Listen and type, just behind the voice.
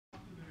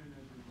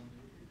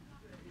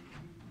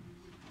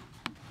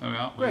There we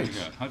are. Great.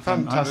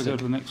 Fantastic. How do we go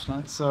to the next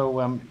slide?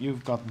 So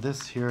you've got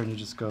this here, and you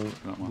just go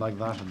like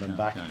that and then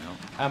back.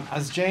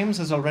 As James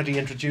has already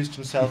introduced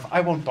himself,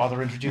 I won't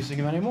bother introducing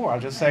him anymore. I'll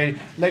just say,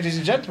 ladies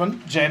and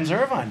gentlemen, James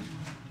Irvine.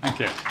 Thank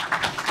you.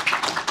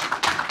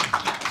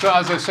 So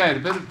as I said,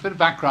 a bit of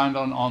background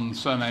on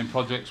surname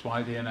projects,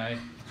 YDNA.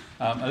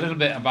 A little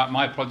bit about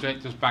my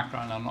project, just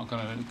background. I'm not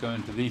going to go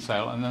into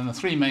detail. And then the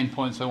three main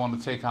points I want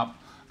to take up,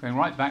 going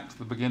right back to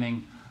the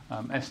beginning.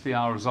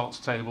 STR results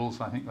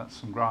tables, I think that's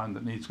some ground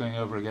that needs going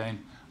over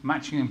again.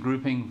 Matching and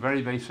grouping,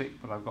 very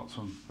basic, but I've got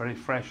some very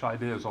fresh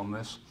ideas on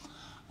this,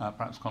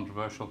 perhaps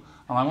controversial.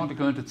 And I want to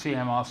go into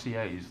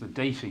TMRCAs, the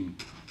dating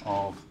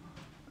of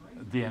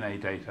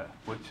DNA data,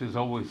 which has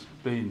always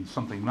been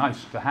something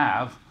nice to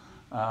have,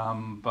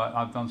 but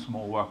I've done some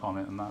more work on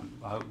it, and that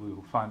I hope we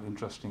will find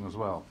interesting as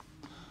well.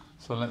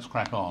 So let's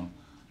crack on.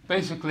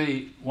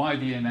 Basically,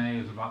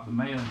 YDNA is about the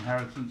male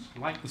inheritance,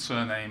 like the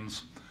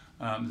surnames.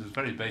 This is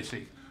very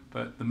basic.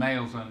 But the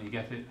males only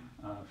get it,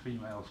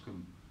 females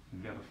can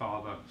get a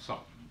father,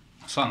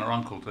 son or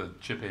uncle to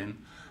chip in.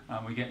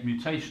 We get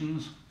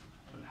mutations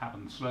that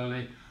happen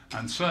slowly,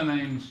 and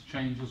surnames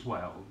change as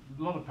well.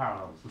 A lot of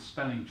parallels, the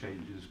spelling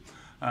changes,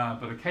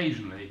 but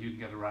occasionally you can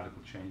get a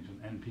radical change in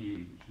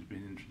NPE, which has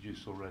been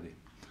introduced already.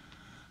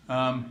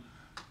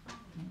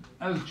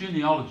 As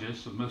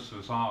genealogists, and most of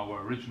us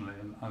were originally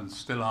and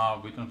still are,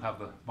 we don't have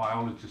the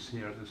biologists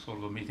here at this sort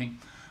of a meeting,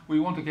 we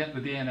want to get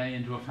the DNA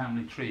into a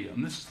family tree,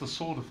 and this is the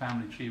sort of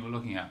family tree we're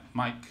looking at.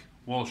 Mike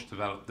Walsh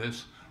developed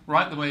this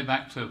right the way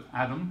back to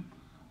Adam,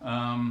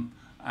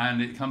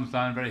 and it comes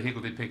down very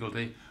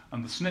higgledy-piggledy,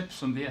 and the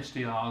SNPs and the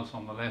STRs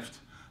on the left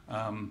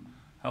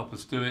help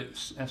us do it.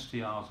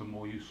 STRs are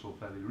more useful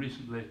fairly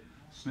recently,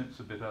 SNPs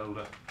a bit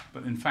older,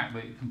 but in fact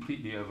they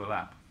completely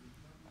overlap,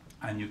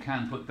 and you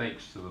can put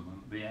dates to them,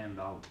 and at the end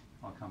I'll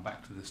come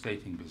back to this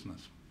dating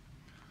business.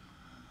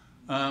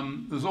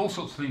 There's all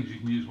sorts of things you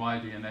can use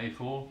YDNA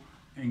for,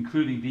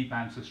 including deep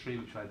ancestry,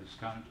 which I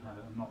discount.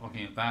 I'm not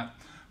looking at that.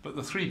 But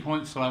the 3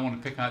 points that I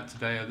want to pick out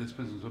today are this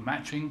business of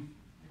matching,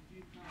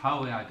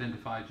 how we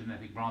identify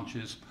genetic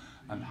branches,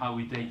 and how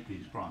we date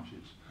these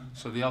branches.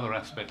 So the other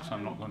aspects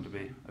I'm not going to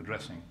be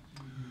addressing.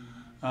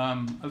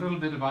 A little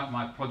bit about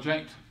my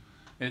project.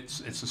 It's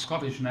a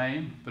Scottish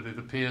name, but it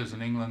appears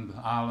in England,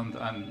 Ireland,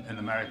 and in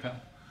America.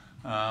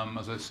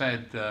 As I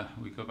said,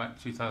 we go back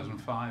to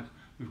 2005.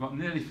 We've got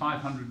nearly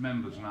 500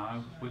 members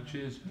now, which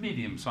is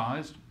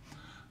medium-sized.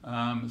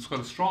 It's got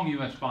a strong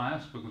US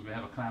bias because we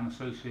have a clan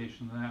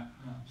association there,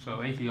 so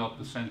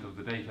 80-odd% of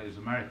the data is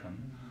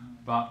American,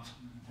 but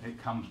it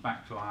comes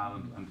back to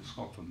Ireland and to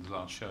Scotland, as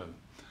I'll show.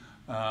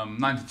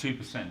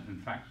 92%,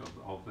 in fact,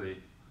 of the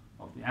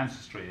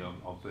ancestry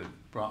of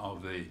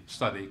the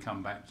study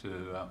come back to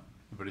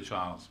the British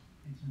Isles.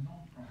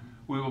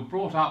 We were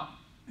brought up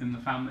in the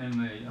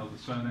family of the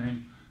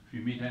surname. If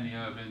you meet any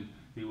Irvine,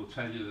 he will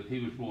tell you that he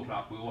was brought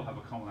up, we all have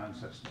a common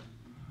ancestor.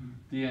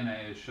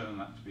 DNA has shown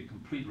that to be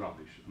complete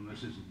rubbish, and this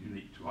isn't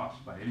unique to us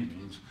by any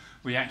means.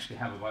 We actually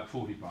have about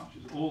 40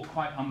 branches, all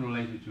quite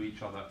unrelated to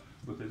each other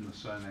within the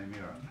surname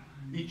era.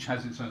 Each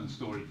has its own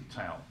story to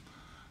tell.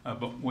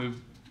 But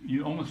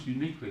almost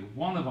uniquely,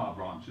 one of our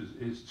branches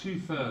is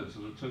 2/3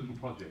 of the total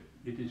project.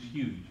 It is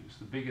huge. It's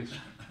the biggest,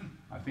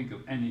 I think,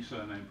 of any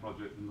surname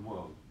project in the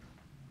world.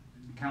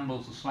 The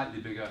Campbells are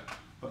slightly bigger,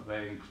 but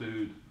they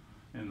include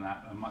in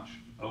that a much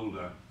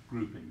older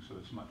grouping, so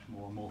it's much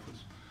more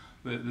amorphous.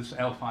 This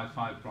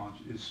L55 branch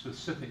is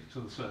specific to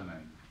the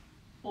surname,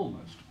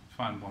 almost.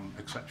 Find one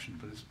exception,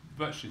 but it's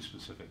virtually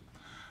specific.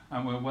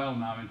 And we're well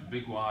now into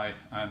Big Y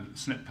and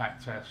SNP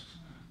pack tests,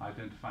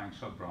 identifying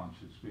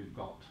sub-branches. We've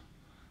got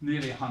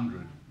nearly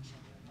 100,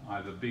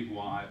 either Big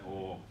Y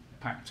or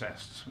pack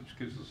tests, which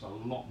gives us a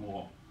lot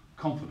more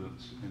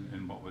confidence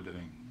in what we're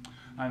doing.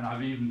 And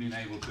I've even been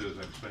able to, as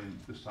I explained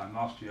this time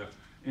last year,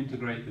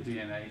 integrate the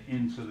DNA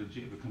into the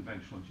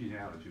conventional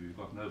genealogy. We've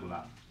got an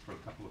overlap for a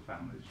couple of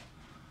families.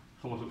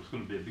 Thought it was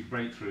going to be a big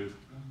breakthrough.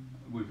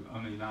 We've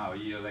only now, a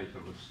year later,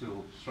 we're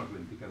still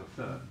struggling to get a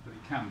third, but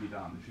it can be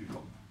done if you've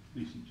got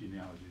decent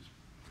genealogies.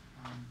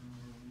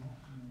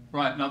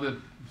 Right, now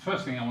the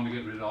first thing I want to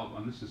get rid of,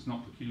 and this is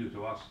not peculiar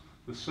to us,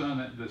 the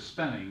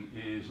spelling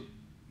is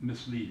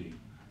misleading.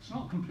 It's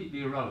not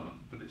completely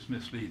irrelevant, but it's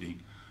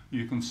misleading.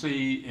 You can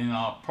see in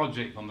our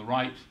project on the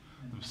right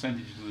the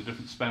percentages of the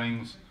different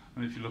spellings,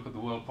 and if you look at the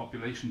world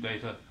population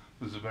data,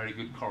 there's a very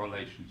good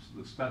correlation.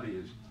 So the study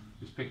is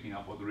picking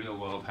up what the real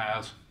world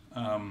has.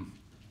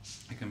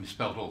 It can be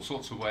spelled all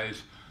sorts of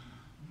ways.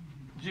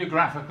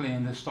 Geographically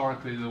and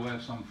historically, there were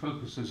some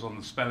focuses on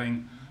the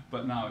spelling,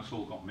 but now it's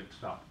all got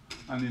mixed up.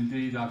 And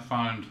indeed, I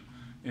found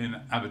in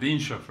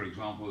Aberdeenshire, for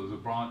example, there's a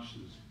branch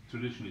that's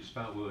traditionally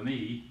spelled with an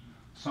E.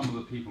 Some of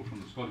the people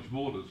from the Scottish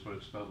borders, where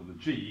it's spelled with a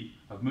G,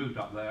 have moved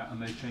up there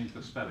and they changed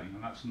the spelling,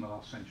 and that's in the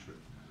last century.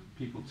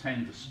 People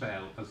tend to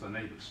spell as their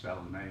neighbours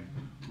spell the name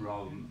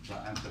rather than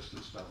their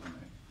ancestors spell the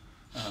name.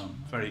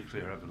 Very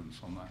clear evidence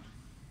on that.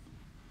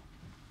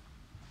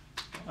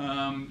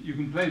 You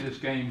can play this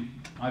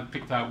game. I've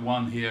picked out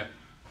one here.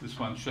 this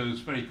one shows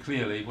very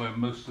clearly where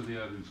most of the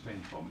Irvines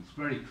came from. It's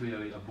very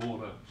clearly a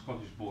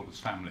Scottish Borders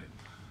family.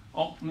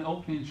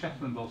 Orkney and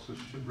Shetland also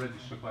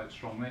register quite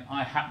strongly.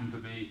 I happen to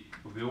be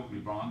of the Orkney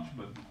branch,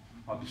 but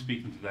I'll be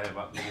speaking today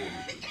about the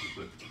Borders,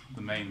 which is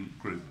the main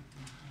group.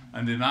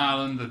 And in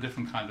Ireland, a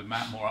different kind of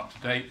map, more up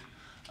to date.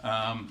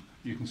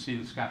 You can see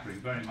the scattering,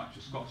 very much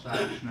a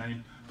Scots-Irish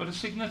name, but a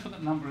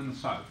significant number in the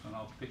south, and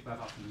I'll pick that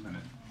up in a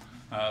minute.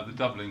 The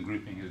Dublin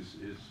grouping is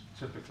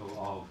typical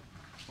of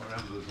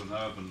wherever there's an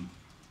urban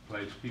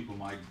place, people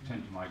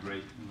tend to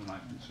migrate in the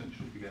 19th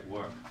century to get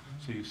work.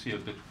 So you see a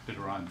bit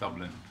around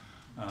Dublin.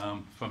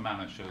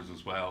 Fermanagh shows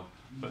as well,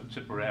 but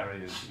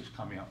Tipperary is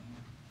coming up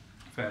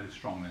fairly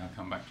strongly. I'll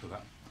come back to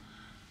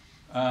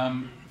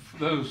that.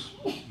 Those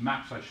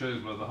maps I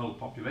showed were the whole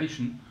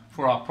population.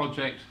 For our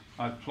project,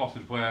 I've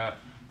plotted where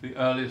the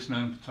earliest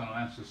known paternal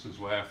ancestors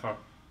were for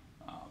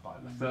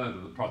about a third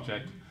of the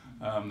project.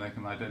 They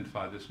can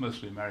identify this,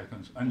 mostly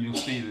Americans, and you'll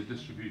see the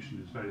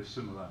distribution is very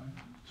similar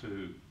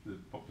to the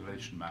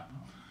population map.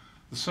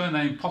 The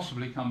surname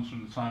possibly comes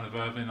from the town of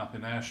Irvine up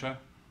in Ayrshire.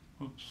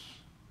 Oops.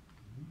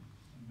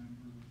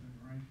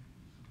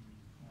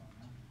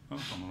 Oh,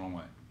 it's on the wrong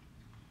way.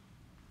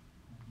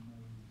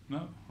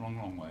 No,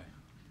 wrong way.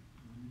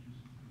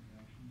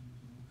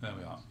 There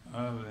we are.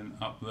 Irvine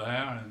up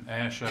there in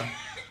Ayrshire.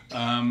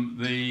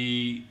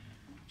 The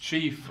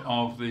chief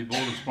of the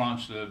Borders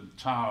branch, the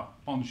Tower,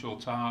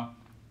 Bonshaw Tower,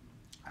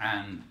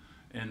 and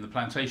in the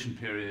plantation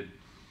period,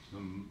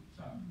 some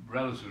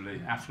relatively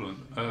affluent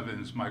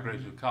Irvines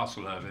migrated to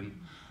Castle Irvine,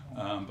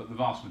 but the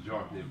vast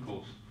majority, of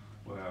course,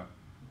 were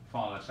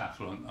far less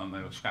affluent, and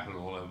they were scattered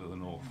all over the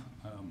north,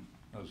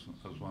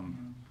 as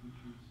one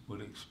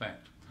would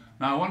expect.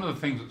 Now, one of the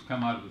things that's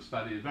come out of the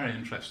study is very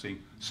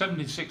interesting.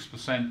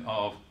 76%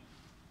 of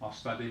our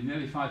study,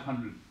 nearly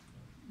 500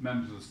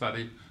 members of the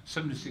study,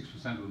 76%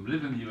 of them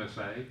live in the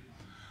USA.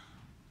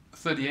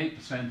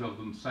 38% of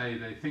them say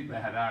they think they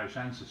had Irish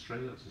ancestry.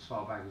 That's as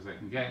far back as they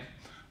can get.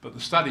 But the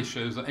study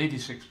shows that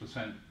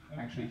 86%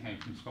 actually came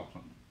from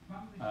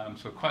Scotland.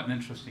 So quite an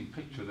interesting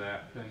picture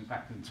there, going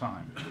back in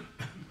time.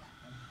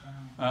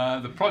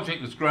 The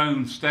project has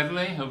grown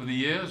steadily over the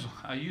years.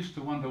 I used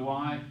to wonder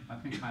why. I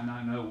think I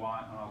now know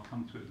why, and I'll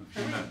come to it in a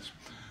few minutes.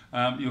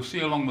 You'll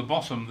see along the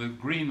bottom, the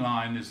green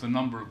line is the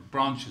number of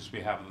branches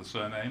we have of the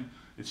surname.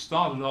 It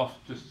started off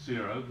just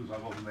 0, because I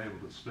wasn't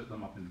able to split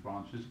them up into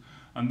branches.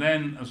 And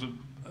then, as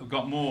I've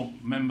got more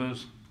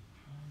members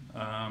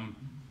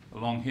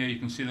along here, you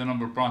can see the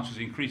number of branches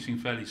increasing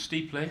fairly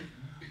steeply,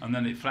 and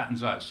then it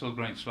flattens out, still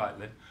growing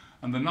slightly.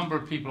 And the number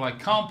of people I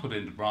can't put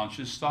into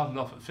branches started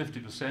off at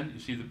 50%. You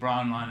see the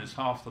brown line is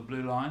half the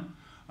blue line,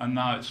 and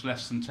now it's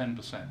less than 10%.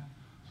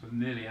 So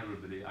nearly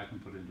everybody I can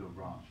put into a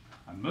branch.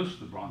 And most of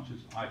the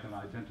branches I can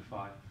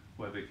identify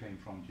where they came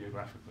from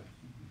geographically.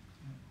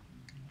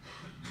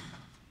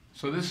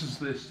 So this is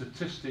the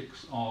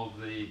statistics of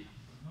the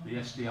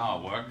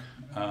STR work.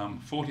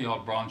 40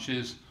 odd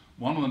branches,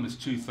 one of them is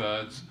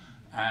 2/3,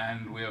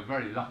 and we are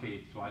very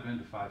lucky to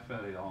identify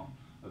fairly on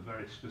a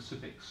very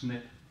specific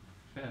SNP,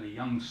 fairly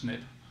young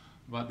SNP,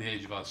 about the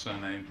age of our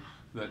surname,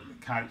 that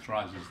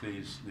characterizes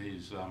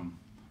these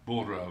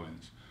border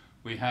Irwins.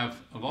 We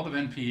have a lot of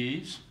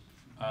NPEs,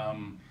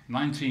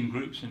 19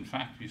 groups in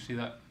fact. You see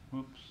that?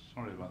 Oops,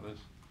 sorry about this.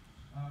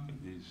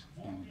 Get these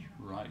things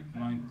right.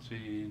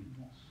 19.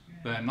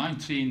 There are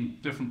 19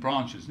 different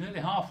branches. Nearly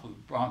half of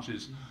the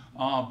branches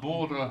are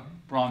border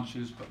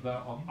branches, but they're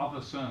of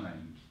other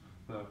surnames.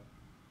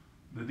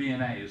 The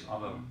DNA is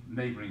other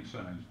neighbouring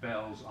surnames: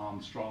 Bells,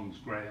 Armstrongs,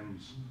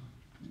 Grahams,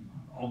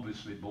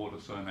 obviously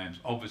border surnames.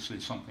 Obviously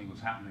something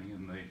was happening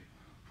in the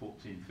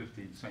 14th,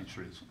 15th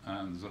centuries,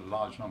 and there's a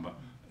large number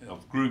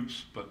of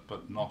groups,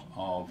 but not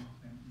of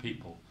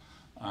people.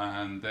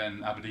 And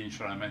then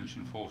Aberdeenshire, I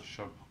mentioned,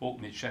 Forfarshire,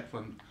 Orkney,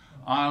 Shetland.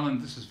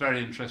 Ireland, this is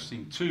very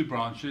interesting, 2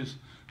 branches.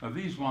 Now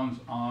these ones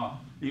are,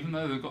 even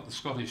though they've got the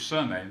Scottish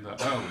surname, they're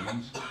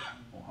Irwins,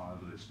 or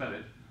however they spell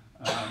it,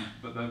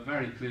 but they're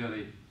very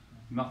clearly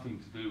nothing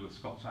to do with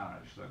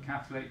Scots-Irish. They're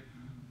Catholic.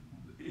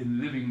 In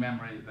living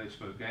memory, they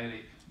spoke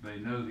Gaelic. They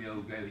know the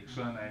old Gaelic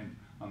surname,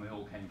 and they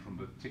all came from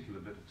a particular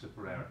bit of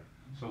Tipperary.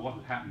 So what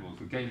had happened was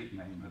the Gaelic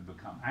name had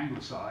become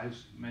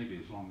anglicised, maybe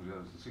as long ago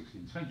as the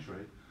 16th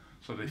century,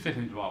 so they fit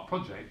into our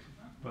project,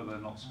 but they're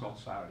not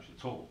Scots-Irish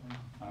at all.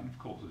 And of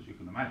course, as you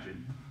can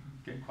imagine,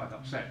 get quite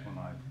upset when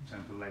I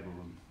tend to label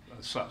them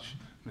as such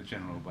in a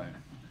general way.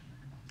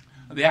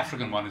 The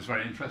African one is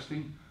very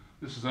interesting.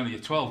 This is only a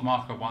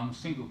 12-marker one,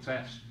 single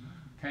test,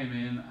 came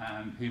in,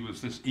 and he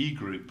was this E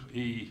group,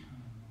 here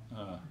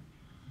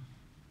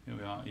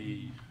we are,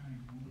 E,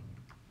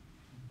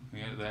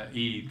 there,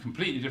 E,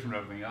 completely different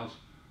from everything else.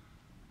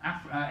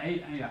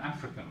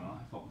 African, and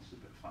I thought, this is a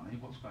bit funny,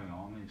 what's going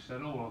on? And he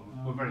said, oh, well,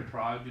 we're very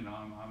proud, you know,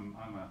 I'm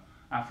an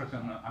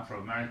African,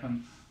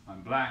 Afro-American,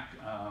 I'm black.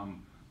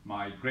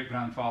 My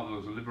great-grandfather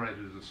was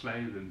liberated as a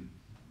slave in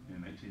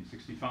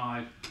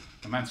 1865,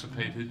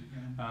 emancipated,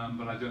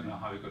 but I don't know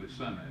how he got his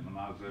surname. And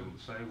I was able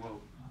to say,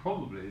 well,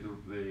 probably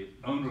the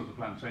owner of the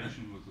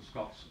plantation was the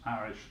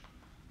Scots-Irish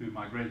who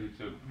migrated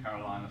to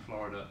Carolina,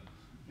 Florida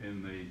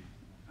in the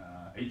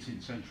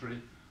 18th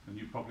century, and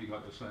you probably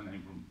got your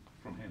surname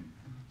from him.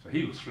 So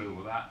he was thrilled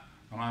with that,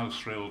 and I was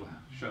thrilled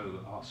to show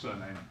that our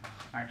surname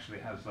actually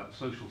has that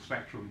social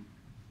spectrum,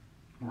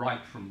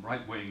 right from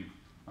right-wing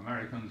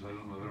Americans, I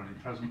don't know if there are any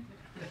present,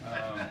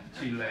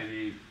 tea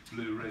lady,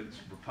 blue ridge,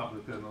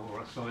 Republican, all the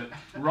rest of it,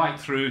 right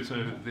through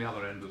to the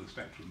other end of the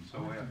spectrum.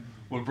 So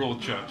we're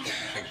broad church,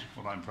 which is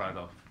what I'm proud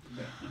of.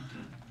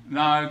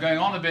 Now, going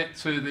on a bit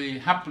to the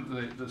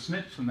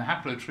SNPs and the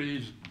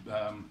haplotrees,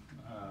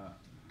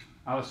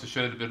 Alistair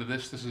showed a bit of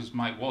this. This is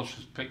Mike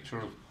Walsh's picture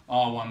of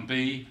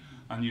R1b,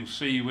 and you'll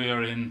see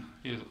we're in,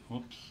 here's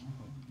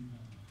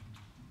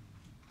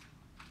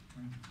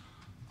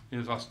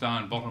us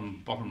down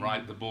bottom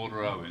right, the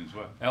border Irwins.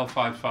 We're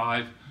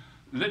L55,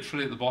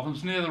 literally at the bottom.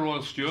 It's near the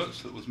Royal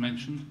Stuarts that was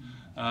mentioned,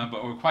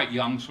 but we're quite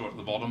young, so we're at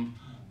the bottom.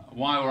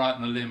 Why we're out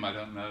in the limb, I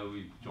don't know.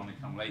 Johnny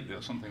come lately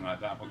or something like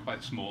that. We're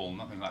quite small,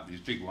 nothing like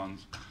these big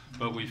ones,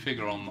 but we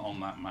figure on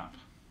that map.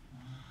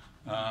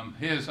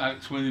 Here's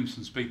Alex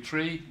Williamson's big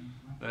tree.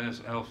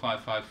 There's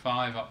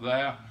L555 up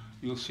there.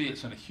 You'll see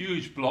it's in a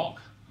huge block,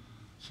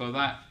 so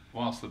that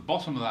whilst the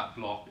bottom of that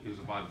block is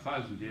about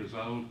 1,000 years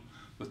old,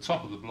 the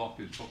top of the block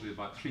is probably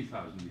about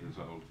 3,000 years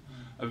old.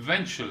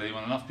 Eventually,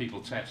 when enough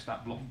people test,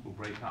 that block will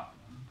break up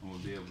and we'll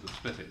be able to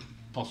split it,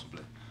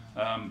 possibly.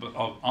 But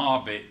of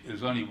our bit,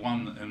 there's only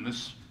one in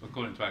this,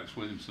 according to Alex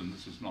Williamson,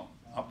 this is not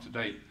up to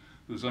date.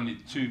 There's only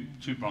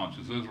two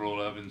branches. Those are all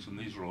Irvins and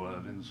these are all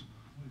Irvins,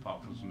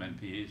 apart from some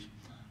NPEs.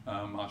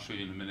 I'll show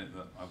you in a minute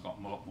that I've got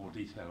a lot more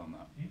detail on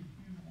that.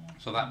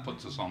 So that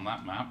puts us on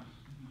that map.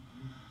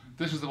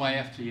 This is the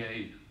way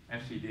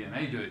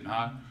FTDNA do it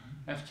now.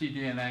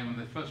 FTDNA, when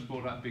they first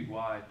brought out Big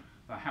Y,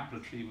 the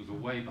haplotree was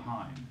way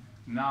behind.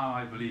 Now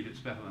I believe it's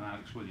better than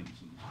Alex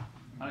Williamson's.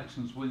 Alex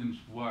Williams'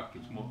 work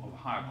is more of a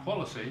higher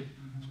quality,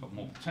 it's got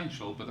more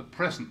potential, but at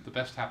present the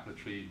best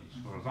haplotree,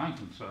 as far as I'm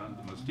concerned,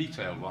 the most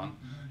detailed one,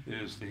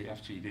 is the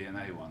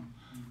FTDNA one.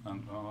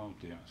 And, oh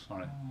dear,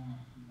 sorry.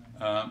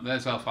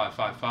 There's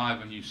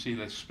L555, and you see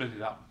they split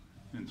it up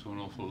into an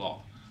awful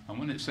lot. And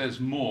when it says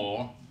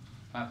more,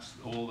 that's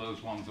all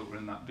those ones that were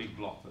in that big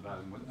block that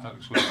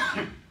Alex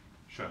Williams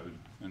showed.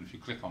 And if you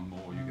click on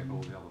more, you get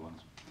all the other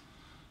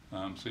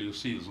ones. So you'll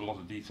see there's a lot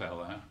of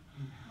detail there.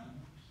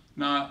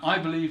 Now, I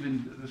believe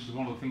in, this is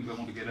one of the things I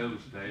want to get over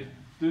today,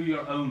 do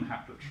your own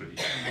haplotree,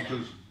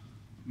 because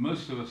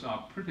most of us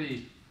are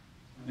pretty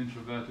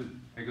introverted,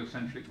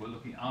 egocentric, we're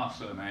looking at our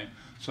surname.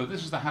 So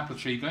this is the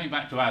haplotree, going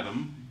back to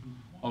Adam,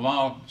 of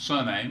our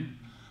surname,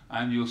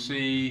 and you'll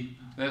see,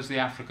 there's the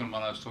African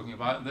one I was talking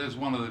about, there's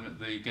one of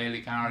the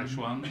Gaelic Irish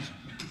ones.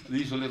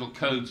 These are little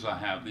codes I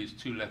have, these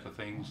two-letter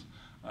things,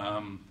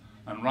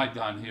 and right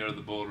down here at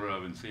the border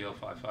of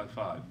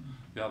CL555.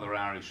 The other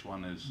Irish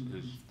one is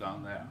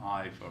down there,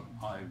 I for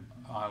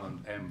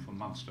Ireland, M for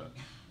Munster,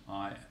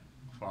 I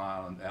for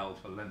Ireland, L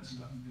for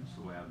Leinster. That's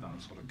the way I've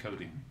done sort of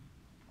coding.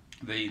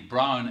 The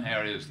brown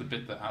area is the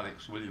bit that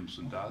Alex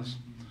Williamson does,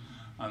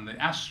 and the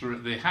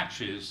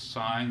hatches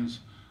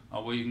signs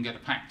are where you can get a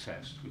pack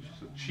test, which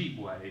is a cheap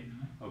way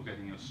of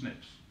getting your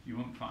SNPs. You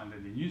won't find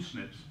any new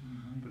SNPs,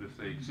 but if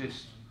they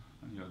exist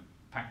and your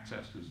pack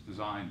test is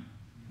designed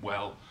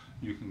well,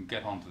 you can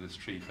get onto this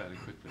tree fairly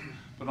quickly.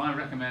 But I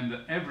recommend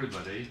that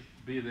everybody,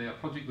 be they a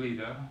project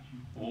leader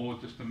or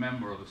just a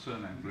member of a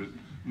surname group,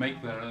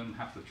 make their own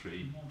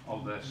haplotree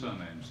of their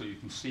surname so you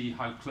can see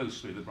how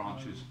closely the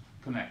branches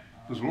connect.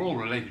 Because we're all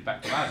related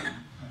back to Adam,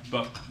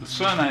 but the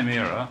surname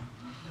era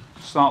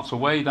starts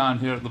way down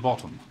here at the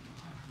bottom,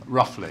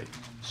 roughly.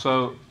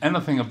 So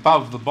anything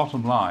above the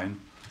bottom line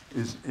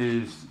is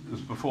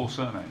before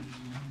surname.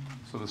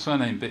 So the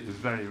surname bit is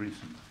very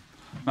recent.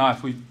 Now,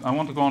 I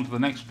want to go on to the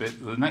next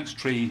bit. The next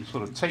tree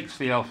sort of takes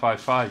the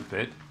L55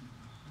 bit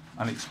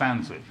and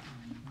expands it.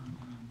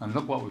 And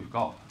look what we've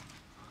got.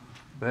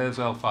 There's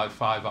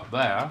L55 up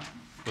there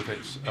with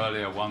its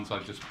earlier ones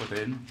I've just put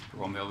in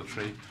on the other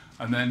tree.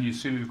 And then you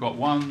see we've got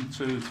 1,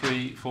 2,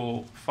 3,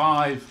 4,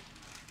 5,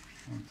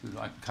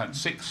 I count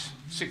six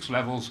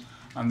levels,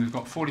 and we've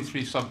got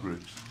 43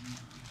 subgroups.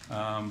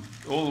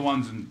 All the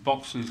ones in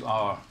boxes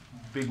are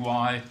Big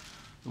Y.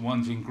 The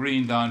ones in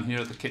green down here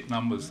are the kit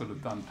numbers that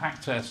have done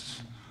pack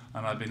tests,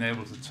 and I've been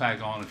able to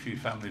tag on a few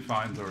Family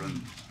Finder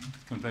and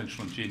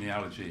conventional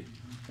genealogy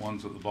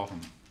ones at the bottom.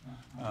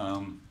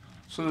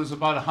 So there's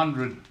about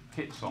 100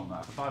 hits on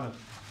that. About a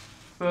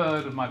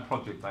third of my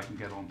project I can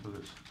get onto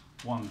this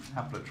one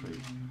haplotree.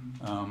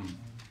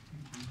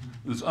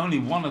 There's only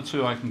 1 or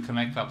 2 I can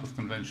connect up with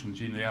conventional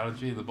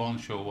genealogy, the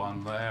Bonshaw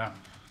one there,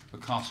 the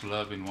Castle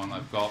Irvine one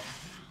I've got,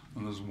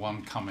 and there's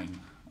one coming.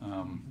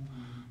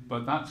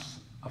 But that's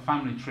a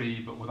family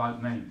tree, but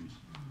without names.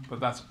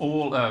 But that's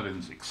all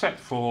Irvins, except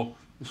for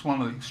this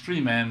one at the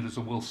extreme end is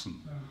a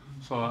Wilson.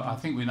 So I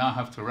think we now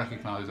have to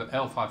recognize that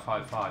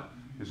L555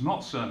 is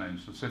not surname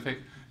specific,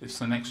 it's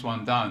the next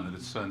one down that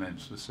is surname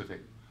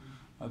specific.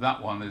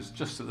 That one is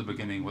just at the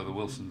beginning where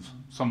the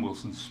some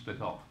Wilsons split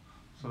off.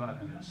 So that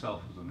in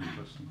itself is an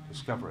interesting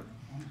discovery.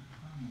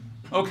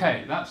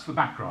 Okay, that's the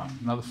background.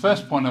 Now the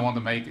first point I want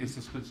to make is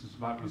this is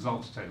about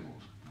results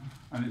tables.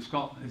 And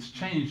it's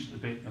changed a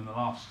bit in the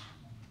last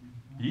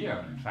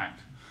year, in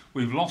fact.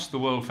 We've lost the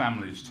world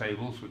families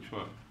tables, which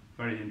were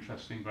very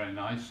interesting, very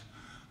nice.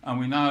 And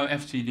we now,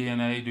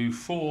 FTDNA, do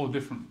 4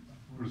 different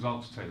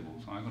results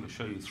tables. I'm going to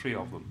show you 3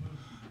 of them.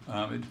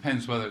 It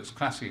depends whether it's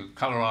classic or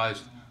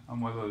colorized, and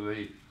whether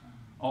the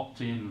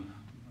opt-in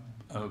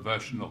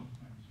version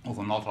or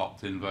the not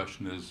opt-in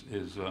version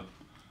is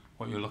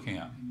what you're looking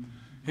at.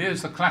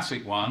 Here's the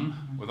classic one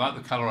without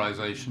the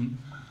colorization,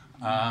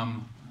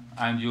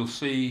 and you'll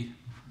see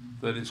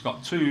that it's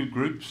got 2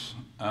 groups.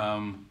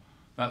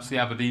 That's the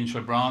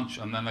Aberdeenshire branch,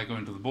 and then they go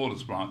into the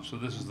Borders branch. So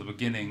this is the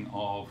beginning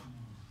of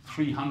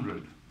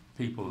 300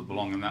 people that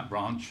belong in that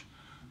branch,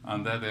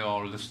 and there they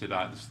are listed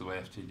out. This is the way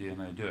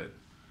FTDNA do it.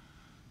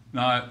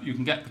 Now, you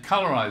can get the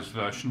colorized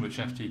version, which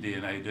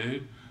FTDNA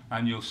do,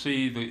 and you'll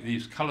see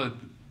these colored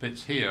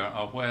bits here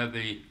are where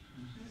the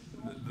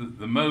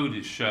mode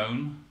is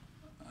shown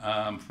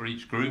for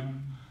each group,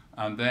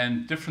 and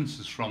then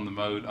differences from the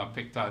mode are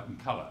picked out in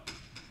color.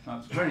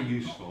 That's very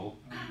useful,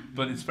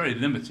 but it's very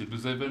limited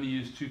because they've only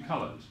used 2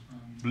 colors.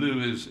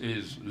 Blue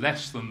is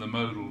less than the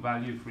modal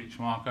value for each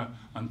marker,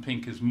 and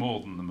pink is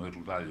more than the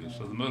modal value.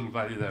 So the modal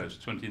value there is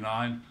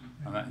 29,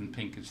 and that in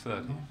pink is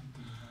 30.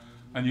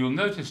 And you'll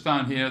notice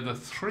down here the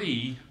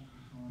 3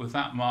 with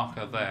that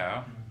marker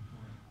there.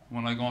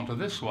 When I go on to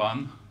this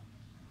one,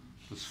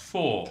 there's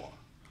 4.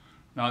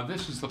 Now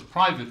this is the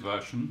private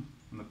version,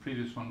 and the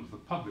previous one was the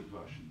public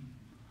version.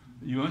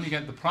 You only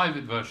get the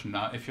private version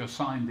now if you're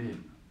signed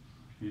in.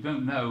 You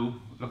don't know,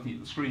 looking at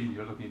the screen,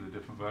 you're looking at a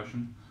different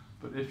version,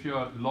 but if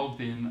you're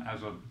logged in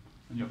on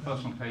your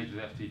personal page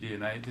with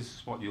FTDNA, this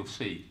is what you'll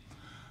see.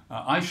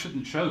 I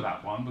shouldn't show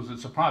that one because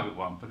it's a private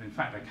one, but in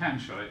fact I can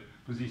show it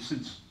because he's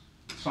since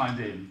signed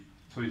in,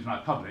 so he's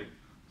now public,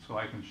 so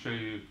I can show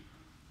you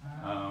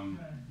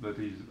that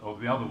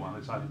the other one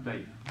is out of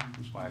date.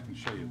 That's why I can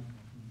show you.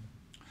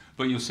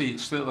 But you'll see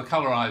it's still, the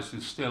colorized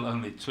is still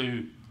only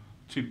two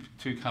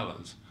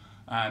colors,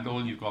 and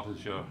all you've got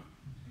is your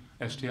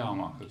STR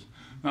markers.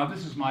 Now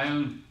this is my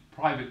own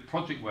private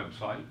project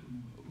website,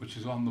 which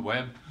is on the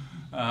web,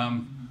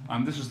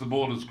 and this is the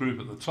Borders group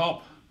at the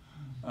top,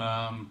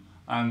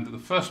 and the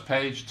first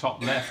page,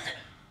 top left,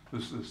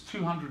 there's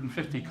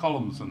 250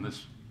 columns in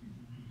this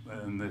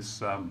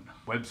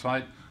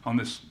website, on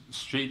this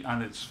sheet,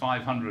 and it's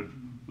 500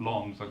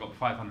 long, so I've got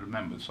 500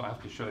 members, so I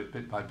have to show it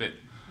bit by bit.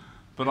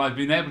 But I've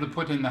been able to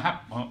put in the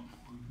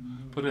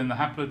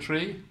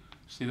haplotree.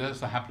 See, there's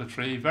the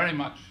haplotree, very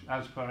much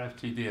as per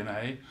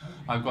FTDNA.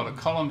 I've got a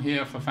column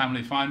here for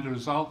Family Finder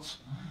results.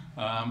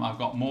 I've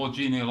got more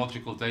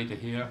genealogical data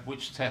here,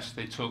 which test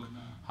they took,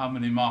 how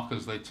many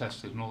markers they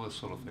tested, and all this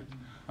sort of thing.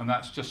 And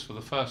that's just for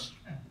the first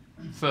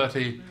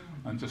 30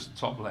 and just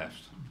top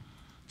left.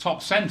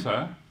 Top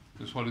center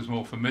is what is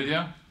more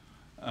familiar.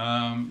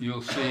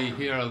 You'll see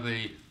here are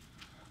the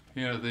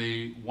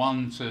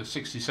 1 to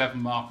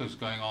 67 markers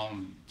going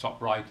on.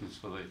 Top right is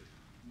for the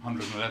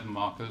 111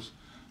 markers.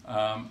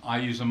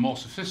 I use a more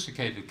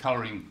sophisticated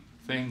colouring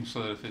thing,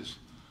 so that if it's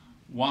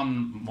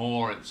 1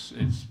 more, it's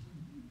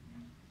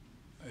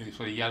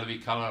sort of yellowy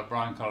colour,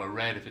 brown colour,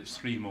 red. If it's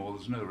 3 more,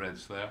 there's no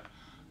reds there.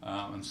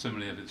 And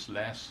similarly, if it's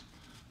less.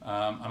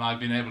 And I've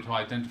been able to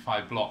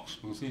identify blocks,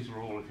 because these are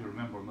all, if you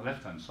remember, on the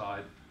left-hand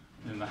side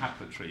in the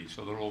haplotree,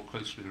 so they're all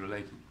closely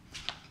related.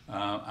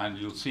 And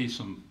you'll see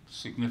some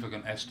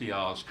significant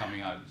STRs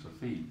coming out as a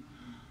theme.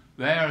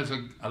 There is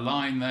a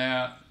line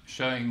there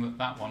showing that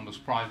that one was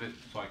private,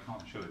 so I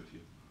can't show it to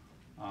you.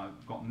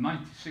 I've got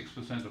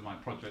 96% of my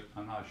project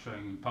are now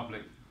showing in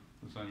public.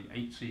 There's only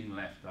 18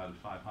 left out of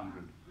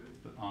 500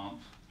 that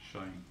aren't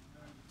showing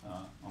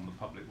on the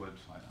public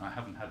website. And I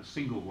haven't had a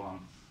single one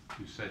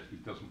who said he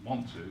doesn't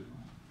want to.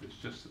 It's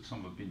just that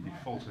some have been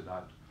defaulted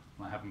out,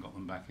 and I haven't got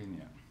them back in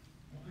yet.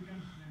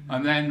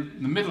 And then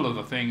the middle of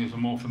the thing is a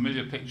more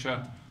familiar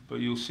picture, but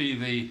you'll see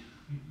the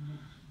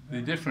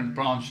different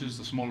branches,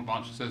 the smaller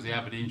branches. There's the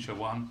Aberdeenshire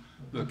one.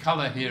 The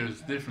colour here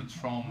is the difference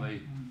from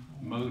the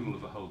modal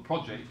of the whole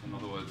project, in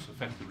other words,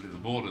 effectively the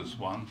Borders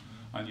one,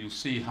 and you'll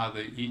see how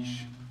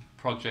each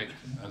project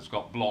has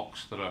got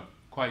blocks that are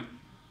quite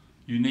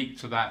unique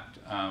to that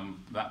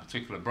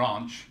particular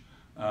branch,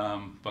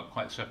 but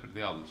quite separate to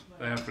the others.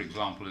 There, for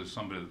example, is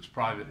somebody that's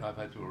private. I've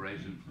had to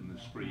erase him from the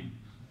screen,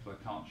 so I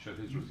can't show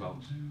his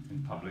results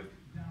in public,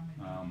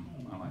 and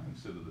I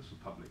consider this a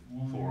public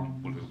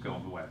forum. Well, it'll go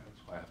on the web,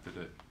 that's why I have to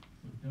do it.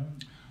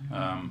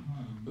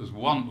 There's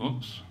one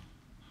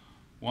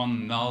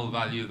null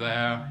value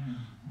there,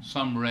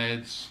 some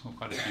reds, or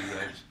quite a few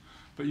reds,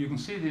 but you can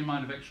see the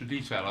amount of extra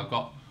detail. I've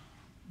got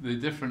the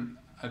different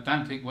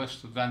Atlantic,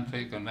 West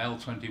Atlantic, and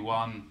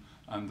L21,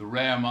 and the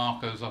rare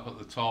markers up at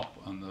the top,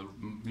 and the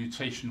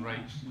mutation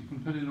rates. You can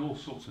put in all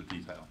sorts of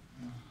detail.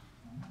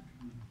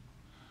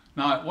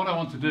 Now, what I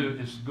want to do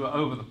is go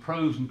over the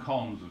pros and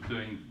cons of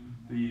doing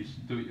these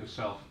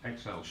do-it-yourself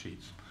Excel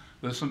sheets.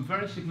 There's some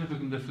very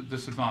significant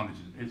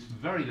disadvantages. It's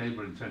very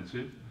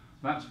labour-intensive.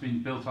 That's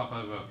been built up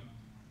over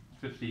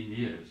 15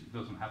 years. It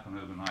doesn't happen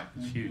overnight.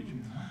 It's huge.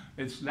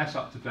 It's less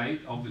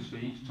up-to-date, obviously.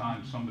 Each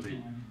time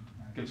somebody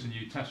gets a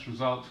new test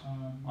result,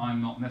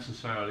 I'm not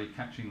necessarily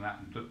catching that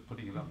and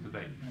putting it up to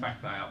date. In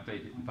fact, I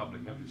update it in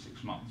public every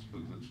 6 months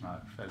because it's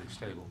now fairly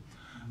stable.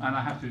 And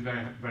I have to be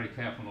very, very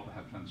careful not to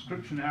have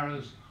transcription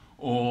errors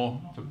or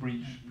to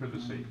breach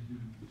privacy,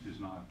 which is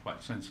now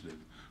quite sensitive.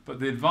 But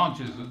the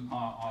advantages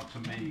are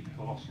to me,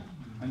 colossal.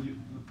 And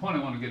the point I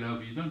want to get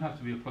over, you don't have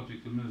to be a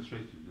project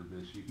administrator to do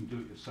this, you can do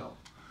it yourself.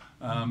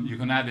 You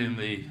can add in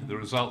the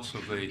results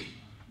of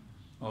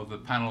the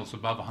panels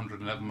above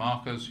 111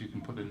 markers. You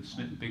can put in SNP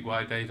and Big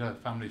Y data,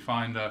 Family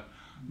Finder.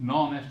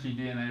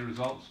 Non-FTDNA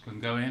results can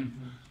go in.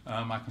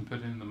 I can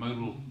put in the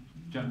modal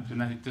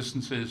genetic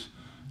distances,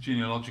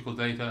 genealogical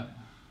data.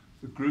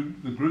 The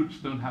groups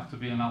don't have to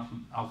be in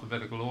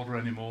alphabetical order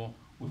anymore.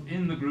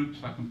 Within the groups,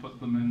 I can put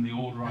them in the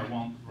order I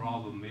want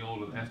rather than the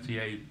order that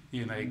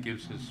FTDNA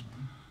gives us.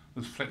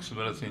 There's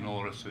flexibility and all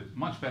the rest of it.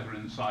 Much better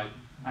insight,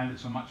 and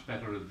it's a much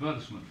better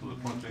advertisement for the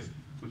project,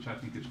 which I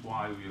think is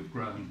why we have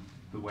grown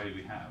the way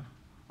we have.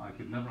 I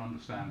could never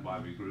understand why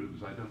we grew,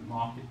 because I don't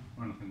market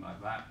or anything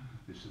like that.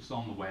 It's just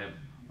on the web,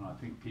 and I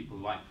think people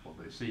like what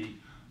they see.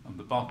 And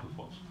the bulk of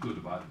what's good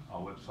about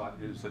our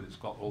website is that it's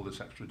got all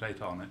this extra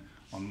data on it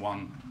on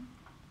one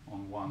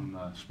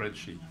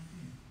spreadsheet.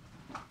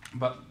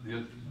 But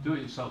the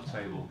do-it-yourself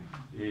table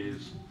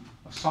is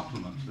a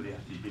supplement to the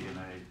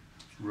FTDNA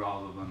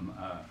rather than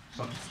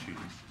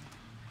substituting.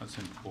 That's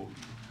important.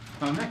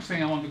 Now, the next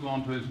thing I want to go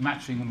on to is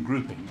matching and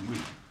grouping. And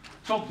we've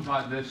talked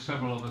about this,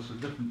 several of us,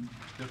 at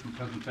different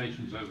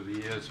presentations over the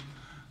years.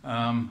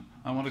 I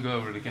want to go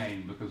over it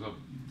again because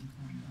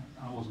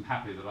I wasn't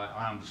happy that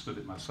I understood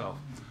it myself.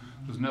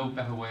 There's no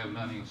better way of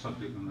learning a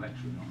subject than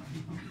lecturing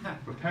on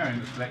it.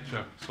 Preparing this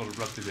lecture sort of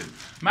rubbed it in.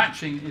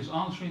 Matching is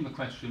answering the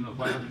question of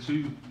whether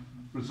two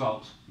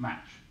results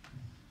match.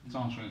 It's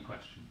answering a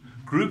question.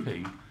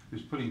 Grouping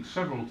is putting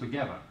several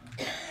together.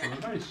 So they're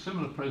very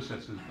similar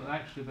processes, but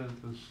actually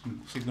there's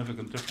some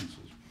significant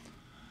differences.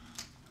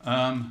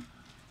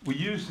 We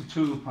use the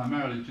tool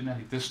primarily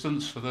genetic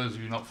distance. For those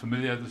of you not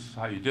familiar, this is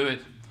how you do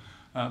it.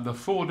 There are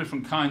 4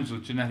 different kinds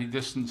of genetic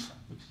distance,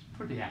 which is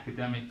pretty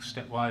academic,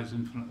 stepwise,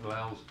 infinite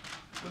alleles,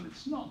 but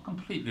it's not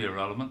completely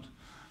irrelevant.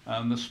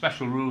 The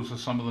special rules are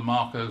some of the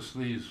markers.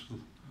 These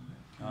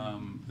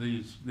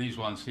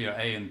ones here,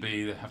 A and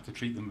B, they have to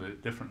treat them a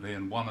bit differently,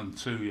 and 1 and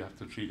 2 you have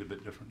to treat a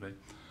bit differently.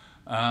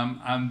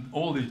 And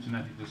all these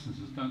genetic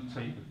distances don't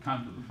take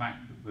account of the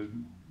fact that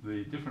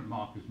the different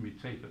markers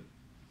mutate at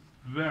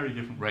very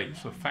different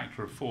rates, a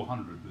factor of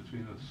 400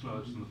 between the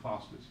slowest and the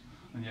fastest.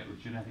 And yet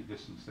with genetic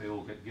distance, they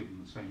all get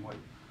given the same weight.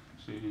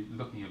 So you're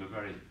looking at a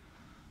very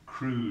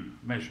crude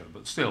measure,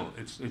 but still,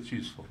 it's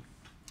useful.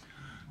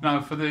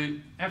 Now, for the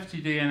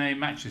FTDNA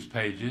matches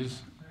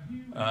pages,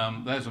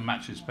 there's a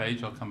matches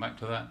page, I'll come back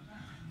to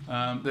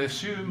that. They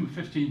assume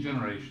 15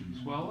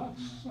 generations. Well,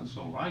 that's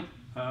all right.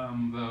 There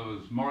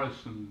was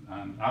Morris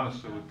and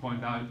Alistair would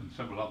point out, and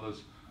several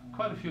others.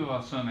 Quite a few of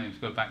our surnames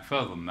go back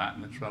further than that,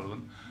 and it's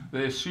relevant.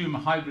 They assume a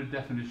hybrid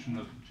definition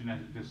of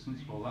genetic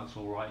distance. Well, that's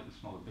all right,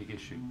 it's not a big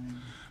issue.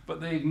 But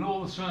they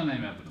ignore the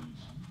surname evidence.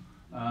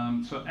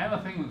 So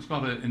anything that's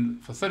got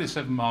for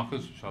 37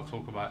 markers, which I'll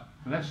talk about,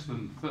 less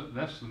than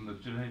the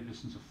genetic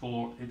distance of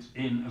 4, it's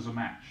in as a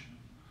match.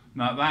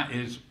 Now that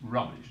is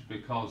rubbish,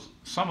 because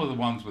some of the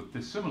ones with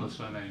dissimilar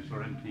surnames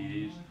are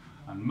NPEs,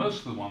 and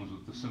most of the ones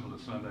with dissimilar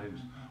surnames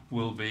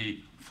will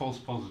be false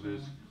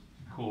positives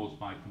caused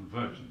by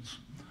convergence.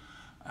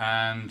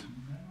 And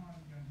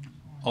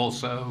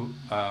also,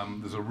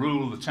 there's a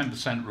rule, the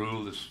 10%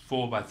 rule, this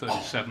 4 by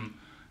 37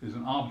 is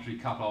an arbitrary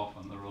cutoff,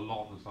 and there are a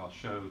lot, as I'll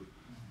show,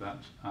 that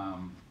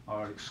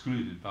are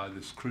excluded by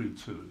this crude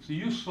tool. It's a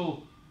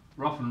useful,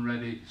 rough and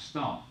ready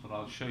start, but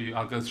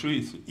I'll go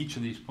through each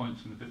of these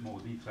points in a bit more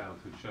detail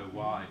to show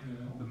why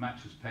the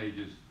matches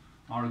pages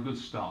are a good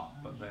start,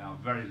 but they are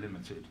very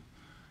limited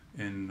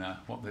in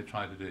what they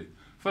try to do.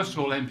 First of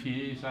all,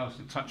 NPEs,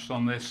 Alistair touched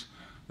on this.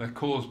 They're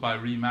caused by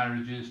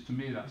remarriages. To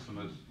me, that's the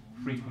most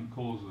frequent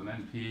cause of an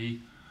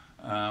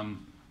NPE.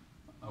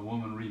 A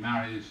woman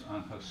remarries,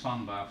 and her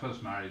son, by her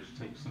first marriage,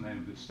 takes the name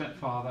of his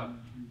stepfather.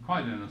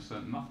 Quite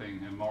innocent, nothing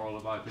immoral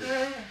about it.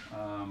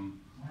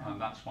 And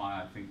that's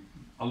why I think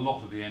a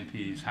lot of the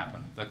NPEs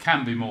happen. There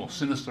can be more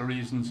sinister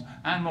reasons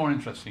and more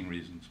interesting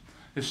reasons.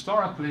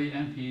 Historically,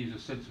 NPEs are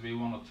said to be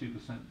 1 or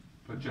 2%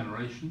 per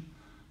generation.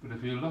 But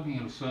if you're looking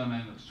at a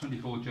surname that's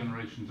 24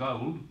 generations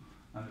old,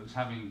 and it was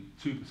having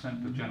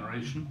 2% per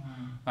generation,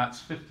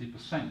 that's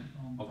 50%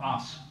 of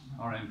us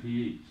are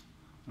NPEs.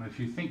 And if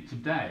you think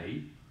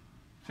today,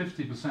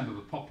 50% of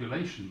the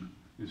population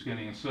is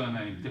getting a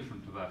surname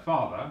different to their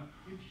father,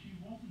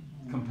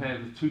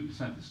 compared with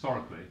 2%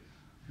 historically,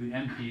 the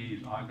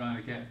NPEs are going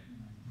to get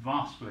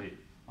vastly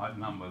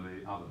outnumber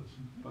the others.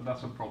 But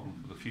that's a problem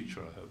for the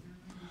future, I hope.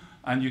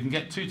 And you can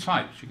get 2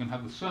 types. You can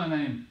have the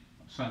surname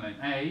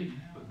A,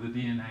 but the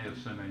DNA of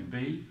surname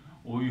B,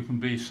 or you can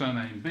be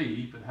surname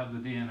B, but have the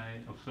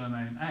DNA of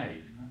surname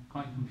A.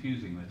 Quite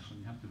confusing, this, and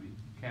you have to be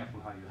careful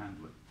how you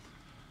handle it.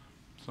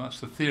 So that's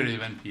the theory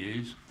of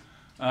NPEs.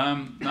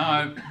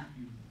 Now,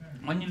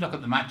 when you look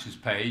at the matches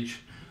page,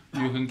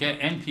 you can get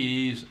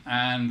NPEs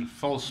and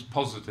false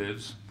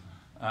positives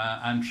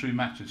and true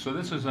matches. So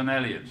this is an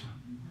Elliot.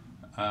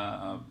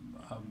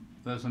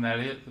 There's an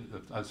Elliot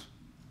that has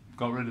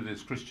got rid of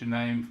his Christian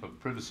name for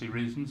privacy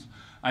reasons,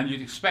 and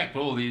you'd expect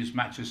all these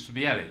matches to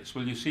be Elliots.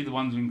 Well, you see the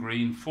ones in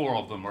green, 4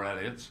 of them are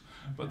Elliots,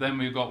 but then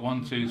we've got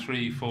 1, 2,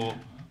 3, 4,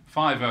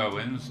 5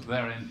 Irwins,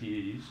 they're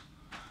NPEs,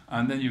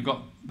 and then you've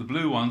got the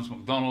blue ones,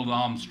 MacDonald,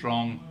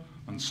 Armstrong,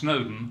 and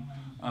Snowden,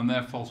 and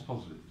they're false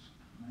positives.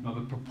 Now,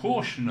 the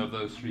proportion of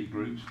those 3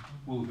 groups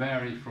will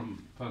vary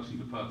from person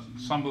to person.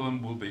 Some of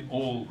them will be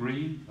all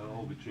green, they'll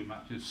all be true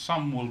matches.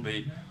 Some will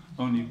be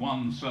only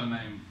one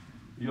surname,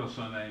 your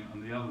surname,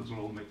 and the others are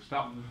all mixed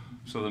up,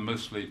 so they're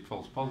mostly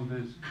false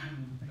positives.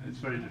 It's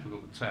very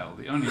difficult to tell.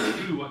 The only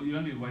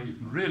way you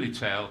can really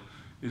tell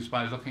is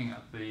by looking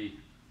at the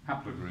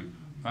haplogroup.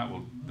 That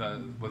will,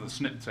 with a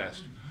SNP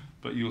test.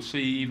 But you'll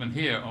see even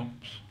here,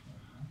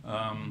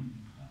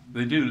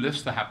 they do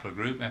list the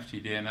haplogroup,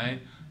 FTDNA,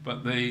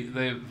 but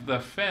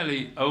they're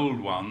fairly old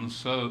ones,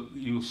 so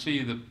you'll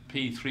see the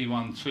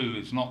P312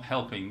 is not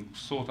helping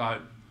sort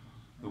out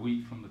the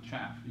wheat from the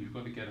chaff. You've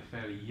got to get a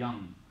fairly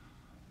young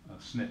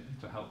SNP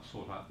to help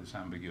sort out this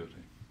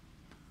ambiguity.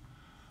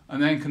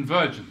 And then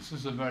convergence.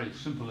 This is a very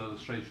simple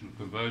illustration of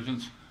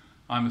convergence.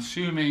 I'm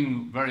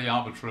assuming very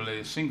arbitrarily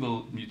a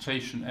single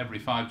mutation every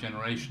 5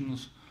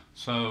 generations.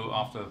 So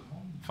after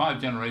 5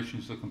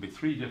 generations, there can be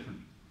 3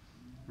 different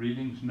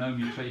readings, no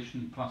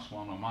mutation,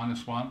 +1 or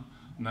 -1.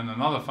 And then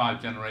another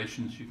 5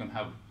 generations, you can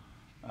have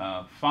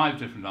 5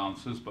 different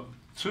answers, but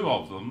 2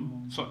 of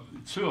them,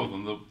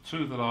 the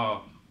 2 that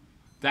are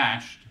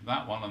dashed,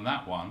 that one and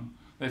that one,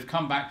 they've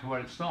come back to where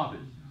it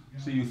started.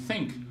 So you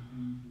think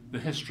the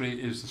history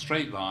is the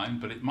straight line,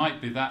 but it might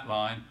be that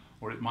line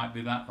or it might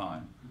be that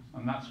line.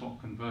 And that's what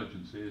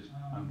convergence is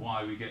and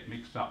why we get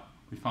mixed up.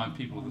 We find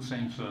people with the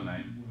same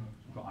surname,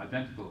 got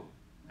identical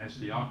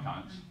STR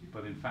counts,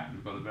 but in fact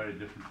we've got a very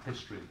different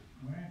history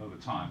over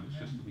time. It's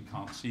just that we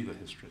can't see the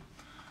history.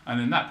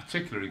 And in that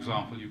particular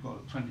example, you've got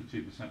a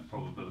 22%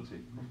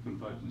 probability of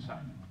convergence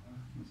happening.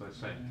 As I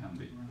say, it can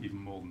be even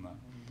more than that.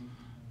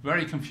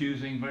 Very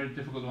confusing, very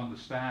difficult to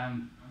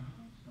understand.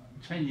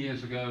 10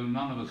 years ago,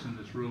 none of us in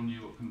this room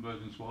knew what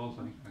convergence was.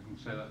 I think I can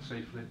say that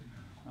safely.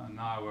 And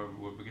now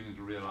we're beginning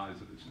to realize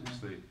that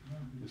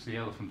it's the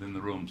elephant in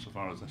the room so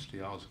far as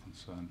STRs are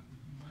concerned.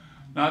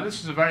 Now,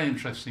 this is a very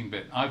interesting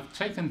bit. I've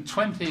taken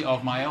 20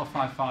 of my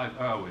L55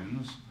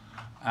 Irwins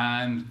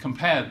and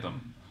compared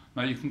them.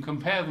 Now, you can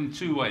compare them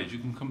 2 ways. You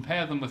can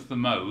compare them with the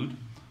mode,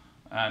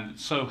 and it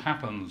so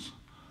happens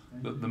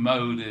that the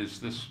mode is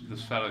this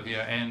fellow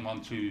here,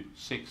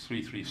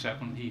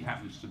 N126337. He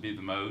happens to be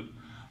the mode.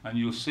 And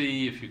you'll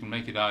see, if you can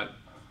make it out,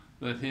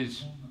 that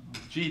his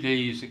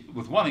GDs,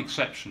 with one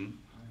exception,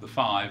 the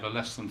 5, are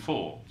less than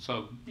 4.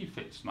 So he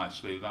fits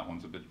nicely. That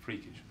one's a bit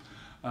freakish.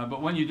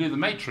 But when you do the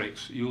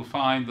matrix, you'll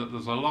find that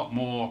there's a lot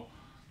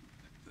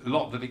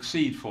that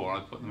exceed 4.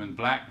 I put them in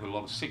black with a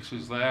lot of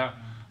 6s there.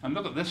 And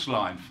look at this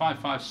line, 5,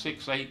 5,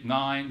 6, 8,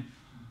 9.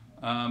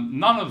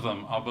 None of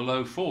them are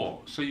below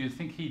 4. So you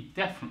think he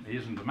definitely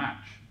isn't a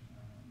match.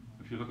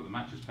 If you look at the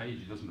matches page,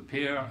 he doesn't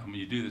appear. And when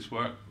you do this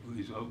work,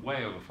 he's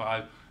way over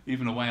 5,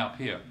 even way up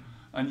here.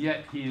 And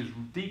yet he is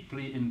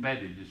deeply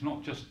embedded. It's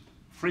not just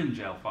fringe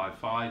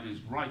L55,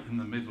 he's right in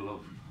the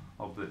middle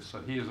of this. So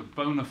he is a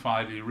bona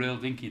fide, real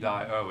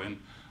dinky-die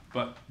Irwin,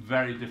 but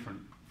very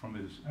different from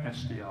his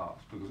STRs,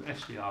 because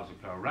STRs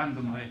occur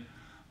randomly,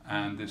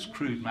 and this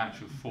crude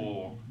match of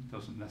 4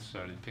 doesn't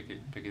necessarily pick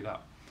it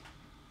up.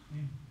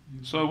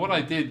 So what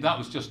I did, that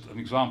was just an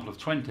example of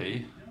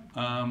 20.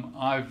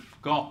 I've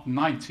got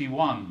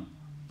 91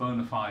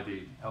 bona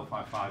fide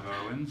L55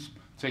 Irwins,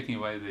 taking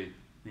away the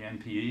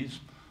NPEs,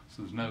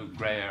 so there's no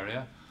grey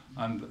area.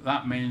 And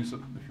that means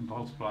that if you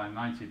multiply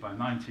 90 by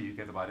 90, you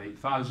get about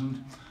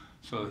 8,000.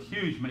 So a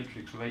huge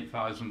matrix of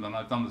 8,000, and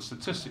I've done the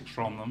statistics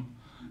from them.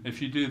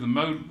 If you do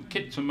the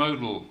kit to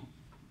modal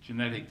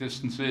genetic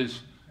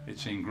distances,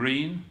 it's in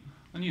green.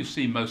 And you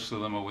see most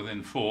of them are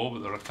within 4,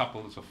 but there are a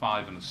couple that's a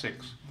 5 and a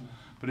 6.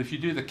 But if you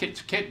do the kit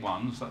to kit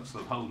ones, that's the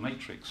whole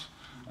matrix,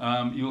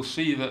 you'll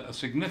see that a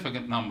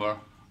significant number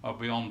are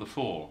beyond the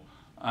 4.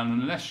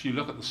 And unless you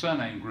look at the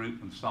surname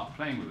group and start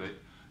playing with it,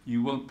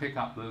 you won't pick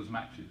up those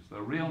matches.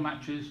 They're real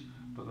matches,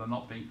 but they're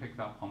not being picked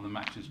up on the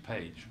matches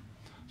page.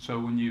 So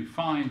when you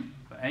find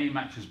that A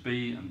matches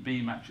B and B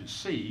matches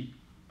C,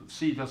 but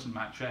C doesn't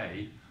match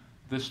A,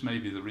 this may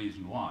be the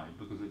reason why,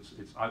 because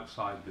it's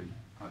outside the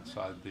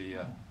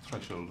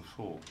threshold of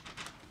 4.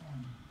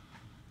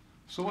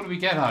 So what do we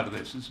get out of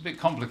this? It's a bit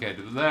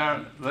complicated.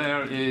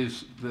 There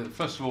is,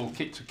 first of all,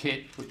 kit to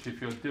kit, which if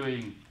you're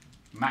doing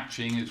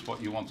matching is what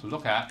you want to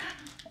look at.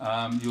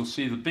 You'll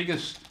see the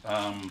biggest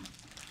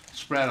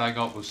spread I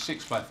got was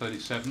 6 by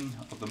 37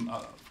 of the,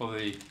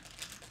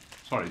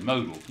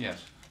 modal,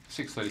 yes,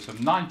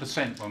 637.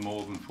 9% were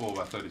more than 4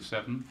 by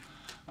 37.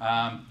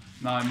 Now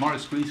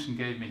Maurice Gleason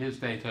gave me his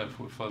data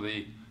for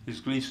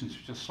his Gleasons,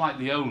 which are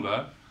slightly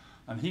older,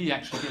 and he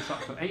actually gets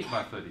up to 8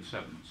 by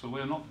 37. So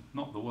we're not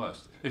the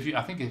worst. I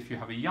think if you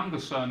have a younger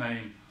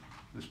surname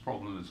this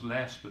problem is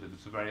less, but if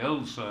it's a very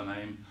old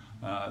surname,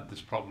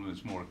 this problem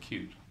is more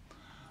acute.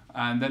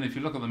 And then if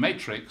you look at the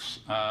matrix,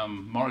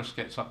 Morris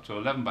gets up to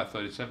 11 by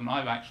 37.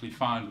 I've actually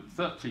found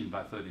 13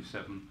 by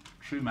 37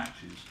 true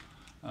matches,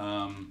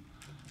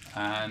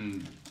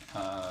 and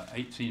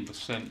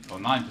 18% or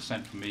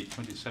 9% for me,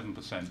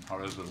 27%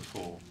 are over the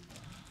 4.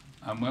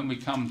 And when we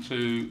come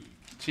to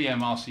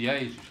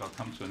TMRCAs, which I'll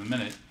come to in a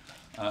minute,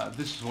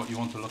 this is what you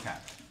want to look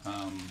at.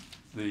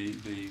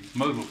 The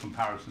modal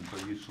comparisons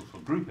are useful for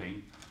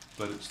grouping,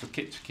 but it's the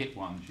kit-to-kit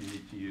ones you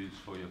need to use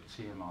for your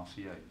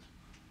TMRCAs.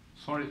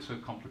 Sorry it's so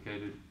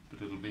complicated,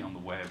 but it'll be on the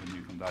web and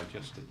you can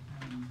digest it.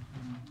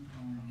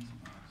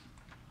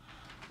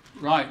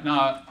 Right,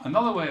 now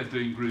another way of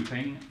doing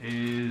grouping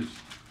is,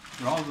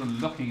 rather than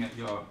looking at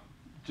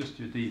just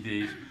your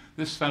DDs,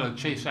 this fellow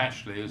Chase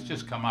Ashley has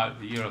just come out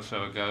a year or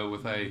so ago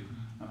with an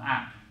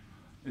app.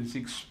 It's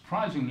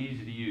surprisingly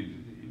easy to use,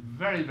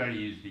 very, very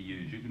easy to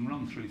use. You can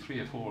run through 3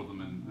 or 4 of them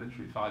in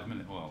literally 5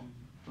 minutes. Well,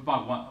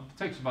 it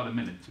takes about a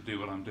minute to do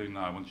what I'm doing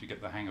now once you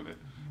get the hang of it.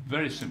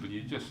 Very simple.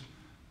 You just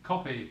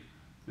copy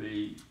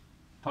the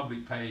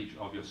public page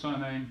of your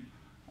surname,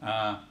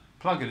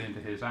 plug it into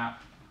his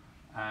app,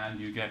 and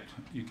you get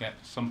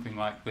something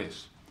like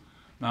this.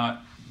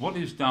 Now, what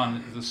he's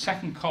done is the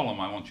second column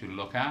I want you to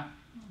look at.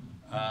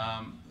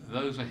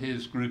 Those are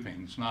his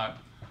groupings. Now,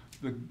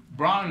 the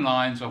brown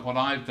lines are what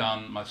I've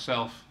done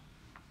myself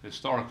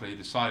historically,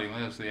 deciding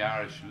there's the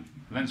Irish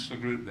Leinster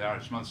group, the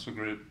Irish Munster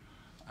group,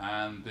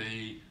 and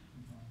the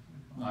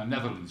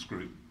Netherlands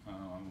group.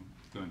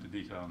 Go into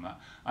detail on that.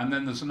 And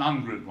then there's an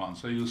ungrouped one.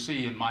 So you'll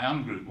see in my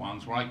ungrouped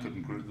ones where I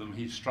couldn't group them,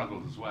 he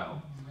struggled as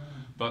well.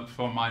 But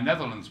for my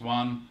Netherlands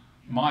one,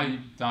 my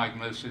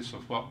diagnosis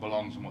of what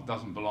belongs and what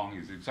doesn't belong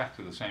is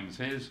exactly the same as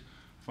his.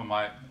 For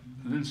my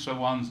Leinster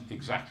ones,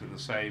 exactly the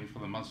same. For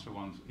the Munster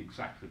ones,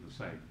 exactly the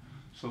same.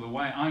 So the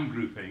way I'm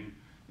grouping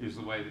is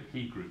the way that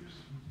he groups.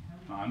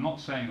 Now, I'm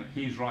not saying that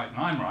he's right and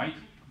I'm right,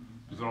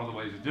 because there are other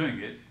ways of doing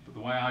it, but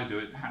the way I do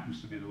it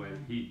happens to be the way that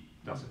he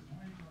does it.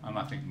 And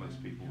I think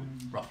most people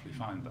would roughly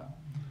find that.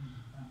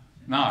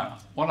 Now,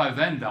 what I've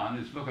then done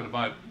is look at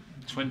about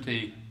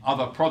 20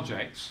 other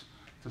projects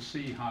to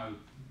see how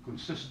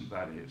consistent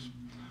that is.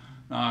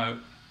 Now,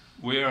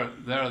 there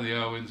are the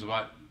Irwins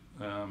about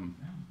a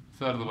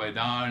third of the way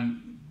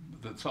down.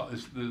 They're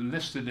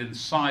listed in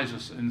size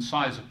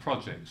of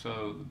project.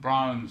 So the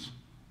Browns,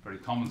 very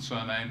common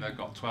surname, they've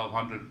got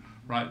 1,200,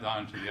 right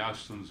down to the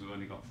Austons, who've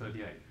only got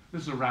 38.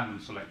 This is a random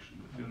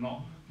selection. If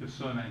your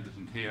surname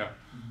isn't here,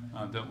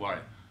 don't worry.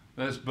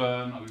 There's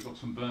Byrne. We've got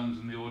some Burns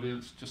in the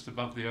audience, just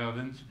above the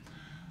Irvins.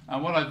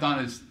 And what I've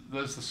done is,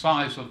 there's the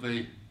size of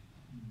the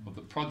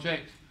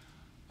project,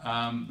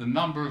 the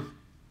number of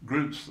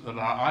groups that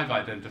I've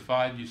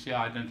identified. You see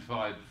I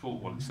identified,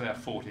 well, it's there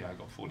 40, I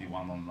got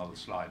 41 on another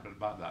slide, but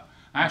about that.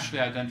 Ashley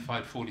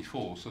identified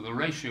 44, so the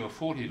ratio of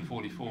 40 to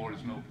 44 is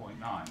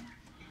 0.9.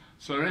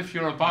 So if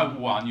you're about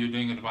 1, you're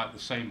doing it about the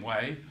same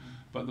way,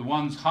 but the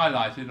ones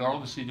highlighted are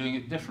obviously doing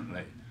it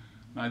differently.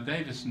 Now,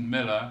 Davis and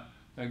Miller,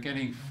 they're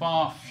getting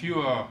far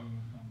fewer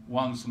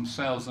ones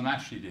themselves than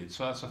Ashley did,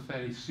 so that's a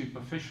fairly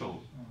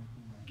superficial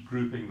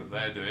grouping that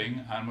they're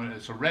doing. And when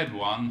it's a red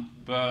one,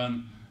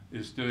 Byrne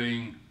is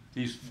doing,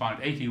 he's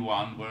found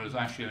 81, whereas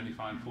Ashley only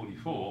found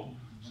 44,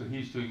 so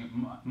he's doing it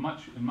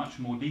in much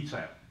more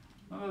detail.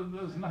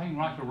 There's nothing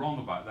right or wrong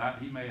about that.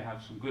 He may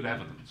have some good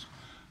evidence,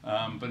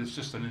 but it's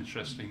just an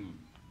interesting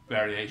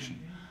variation.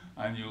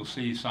 And you'll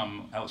see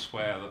some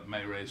elsewhere that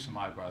may raise some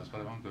eyebrows,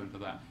 but I won't go into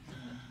that.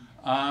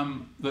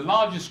 The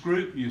largest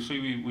group, you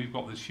see we've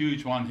got this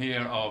huge one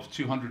here of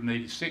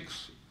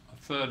 286,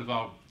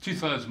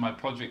 two-thirds of my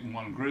project in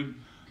one group,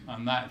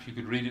 and that, if you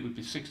could read it, would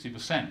be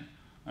 60%,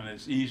 and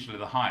it's easily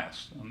the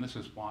highest. And this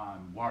is why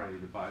I'm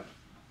worried about,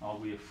 are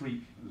we a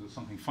freak? Is there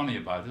something funny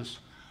about us?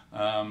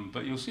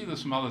 But you'll see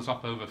there's some others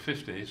up over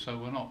 50, so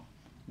we're not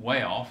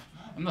way off,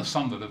 and there's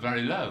some that are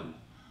very low.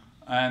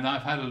 And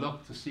I've had a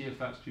look to see if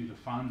that's due to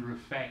founder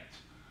effect.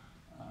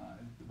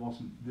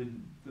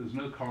 There's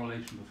no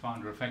correlation with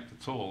founder effect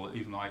at all,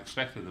 even though I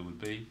expected there would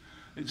be.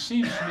 It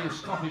seems to be a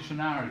Scottish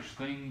and Irish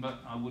thing, but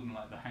I wouldn't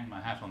like to hang my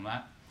hat on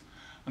that.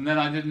 And then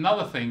I did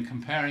another thing,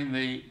 comparing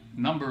the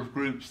number of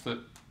groups that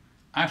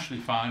Ashley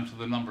found to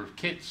the number of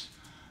kits,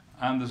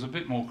 and there's a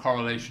bit more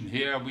correlation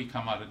here. We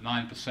come out at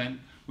 9%.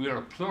 We are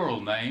a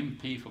plural name,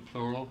 P for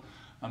plural,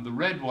 and the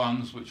red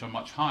ones, which are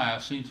much higher,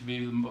 seem to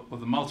be with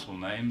the multiple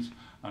names,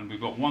 and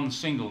we've got one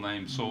single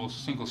name source,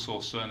 single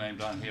source surname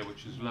down here,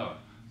 which is lower.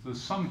 So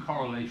there's some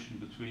correlation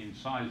between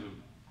size of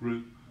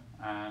group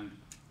and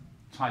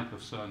type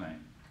of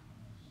surname.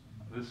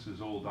 This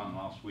is all done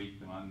last week,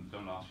 and I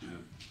don't ask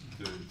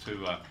you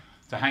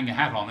to hang your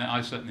hat on it.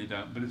 I certainly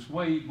don't. But it's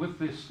with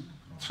this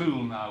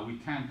tool now, we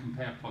can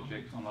compare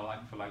projects on a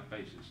like-for-like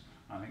basis.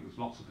 I think there's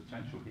lots of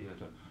potential here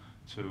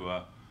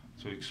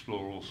to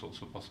explore all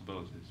sorts of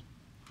possibilities.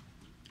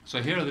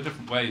 So here are the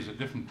different ways that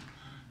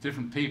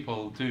different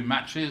people do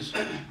matches.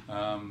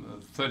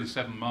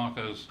 37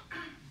 markers.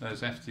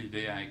 There's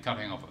FTDA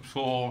cutting off at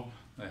 4.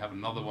 They have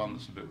another one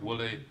that's a bit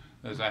woolly.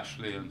 There's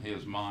Ashley, and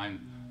here's mine.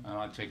 and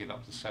I take it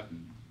up to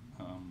 7.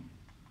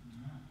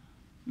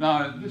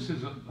 Now, this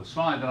is a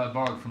slide that I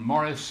borrowed from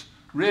Morris.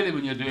 Really,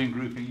 when you're doing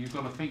grouping, you've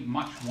got to think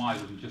much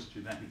wider than just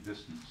genetic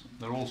distance.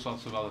 There are all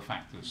sorts of other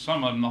factors.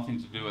 Some have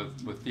nothing to do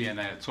with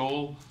DNA at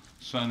all,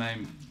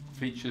 surname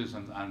features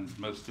and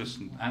most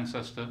distant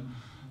ancestor.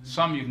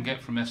 Some you can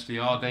get from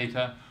STR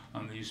data,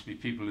 and there used to be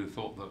people who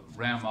thought that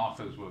rare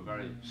markers were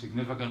very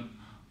significant.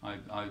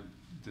 I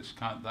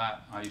discount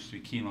that. I used to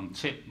be keen on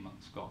TIP, and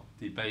that's got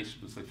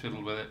debased because they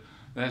fiddled with it.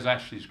 There's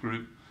Ashley's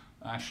group.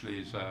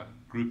 Ashley's a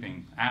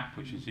grouping app,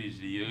 which is easy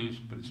to use,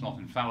 but it's not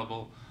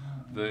infallible.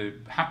 The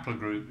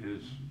haplogroup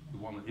is the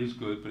one that is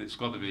good, but it's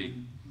got to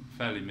be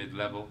fairly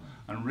mid-level.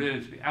 And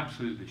really, to be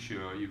absolutely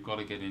sure, you've got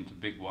to get into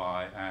big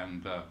Y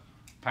and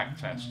pack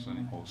tests or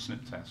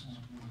SNP tests.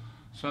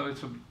 So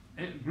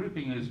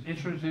grouping is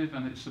iterative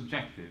and it's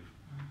subjective.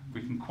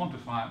 We can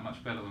quantify it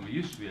much better than we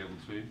used to be able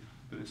to,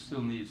 but it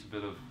still needs a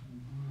bit of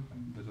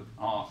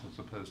art as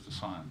opposed to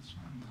science.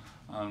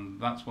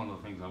 And that's one of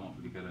the things I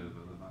wanted to get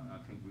over. I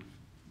think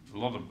a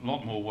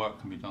lot more work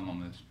can be done on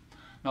this.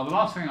 Now, the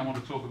last thing I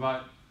want to talk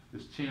about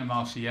is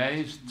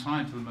TMRCAs,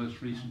 time to the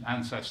most recent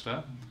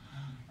ancestor.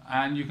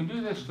 And you can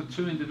do this for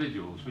 2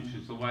 individuals, which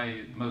is the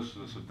way most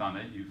of us have done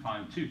it. You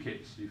find 2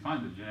 kits, you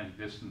find the genetic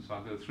distance,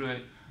 I'll go through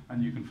it,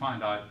 and you can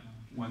find out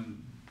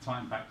when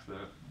time back to the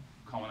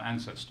common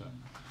ancestor.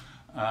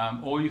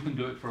 Or you can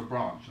do it for a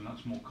branch, and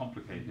that's more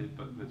complicated,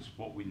 but that's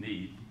what we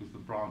need, because the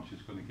branch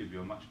is going to give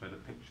you a much better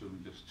picture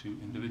than just 2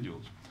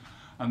 individuals.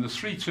 And there's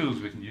 3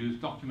 tools we can use: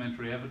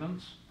 documentary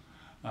evidence,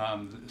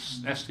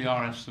 the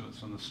STR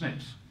estimates, and the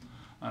SNPs.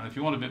 And if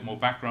you want a bit more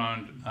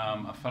background,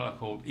 a fellow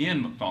called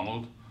Ian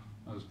MacDonald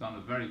has done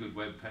a very good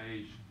web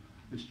page.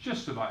 It's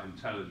just about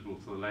intelligible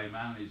for the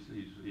layman.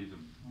 He's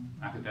an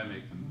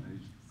academic, and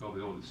he's got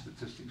all the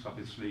statistics up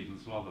his sleeve, and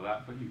there's a lot of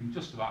that, but you can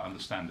just about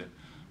understand it,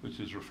 which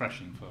is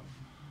refreshing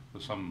for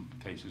some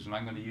cases. And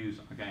I'm going to use,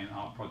 again,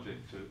 our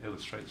project to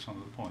illustrate some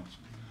of the points.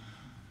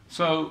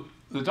 So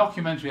the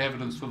documentary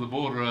evidence for the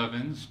border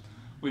Irvines,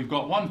 we've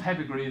got one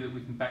pedigree that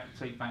we can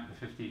take back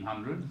to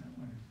 1500,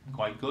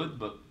 quite good,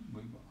 but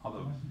we've got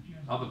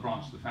other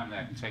branches of the family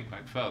I can take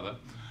back further.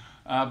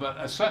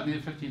 But certainly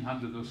at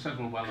 1500 there were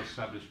several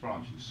well-established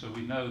branches, so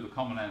we know the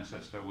common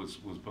ancestor was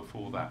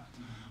before that.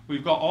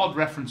 We've got odd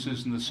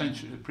references in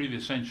the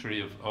previous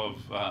century of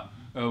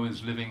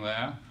Irwins living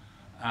there,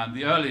 and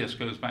the earliest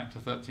goes back to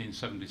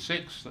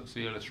 1376. That's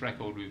the earliest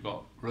record we've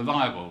got,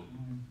 reliable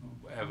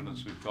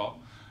evidence we've got.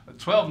 At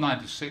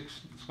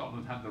 1296,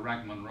 Scotland had the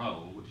Ragman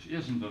Roll, which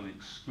isn't an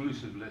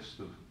exclusive list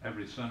of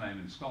every surname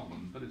in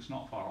Scotland, but it's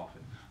not far off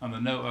it. And there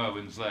are no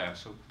Irwins there,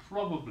 so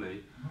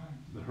probably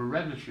the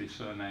hereditary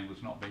surname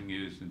was not being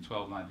used in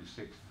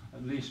 1296,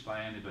 at least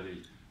by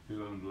anybody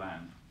who owned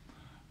land.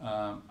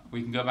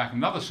 We can go back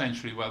another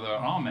century where there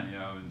are many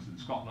Irwins in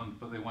Scotland,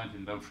 but they went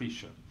in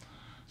Dumfriesshire.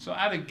 So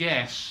at a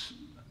guess,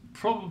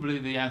 probably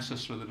the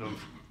ancestor of the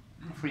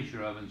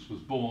Dumfriesshire Irwins was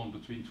born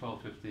between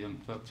 1250 and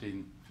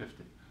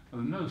 1350.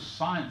 There's no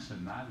science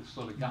in that, it's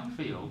sort of gut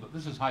feel, but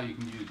this is how you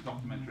can use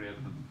documentary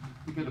evidence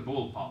to get a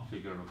ballpark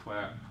figure of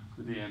where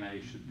the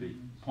DNA should be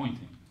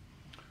pointing.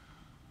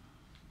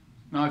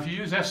 Now, if you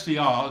use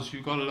STRs,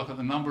 you've got to look at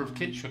the number of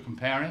kits you're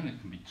comparing.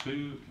 It can be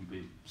 2, it can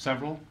be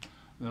several.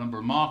 The number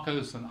of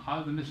markers and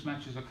how the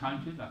mismatches are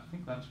counted. I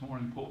think that's more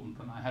important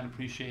than I had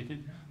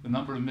appreciated. The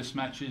number of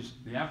mismatches,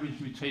 the average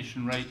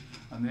mutation rate,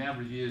 and the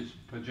average years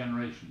per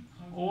generation.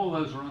 All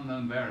those are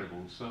unknown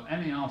variables, so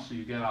any answer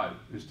you get out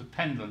is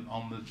dependent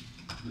on the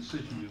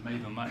decision you've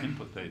made on that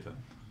input data.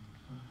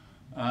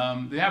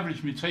 The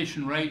average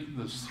mutation rate,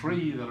 there's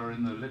 3 that are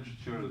in the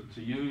literature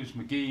to use.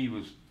 McGee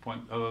was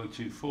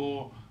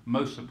 0.0024,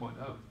 most are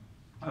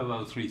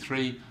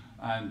 0.0033,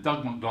 and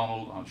Doug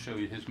MacDonald, I'll show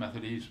you his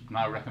method, he's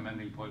now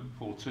recommending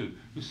 0.42.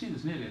 You see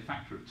there's nearly a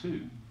factor of 2.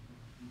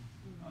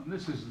 And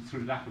this is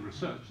through lack of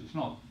research. It's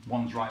not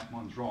one's right,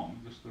 one's wrong,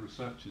 just the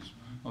research is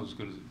not as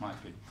good as it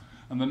might be.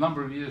 And the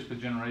number of years per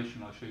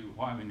generation, I'll show you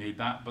why we need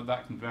that, but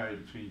that can vary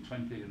between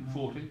 20 and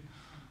 40.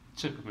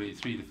 Typically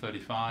 3 to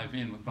 35.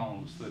 Ian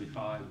MacDonald was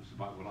 35. It's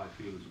about what I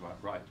feel is about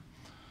right.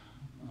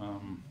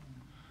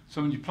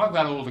 So when you plug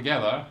that all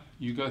together,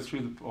 you go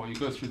through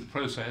the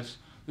process.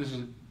 This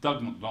is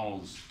Doug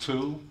MacDonald's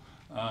tool.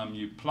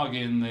 You plug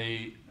in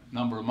the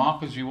number of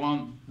markers you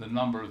want, the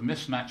number of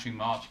mismatching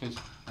markers,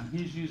 and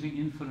he's using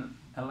infinite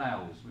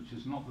alleles, which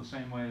is not the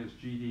same way as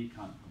GD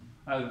count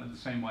them, the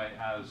same way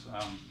as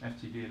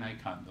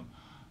FTDNA count them.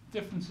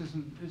 Difference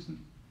isn't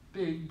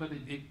big, but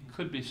it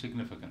could be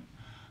significant.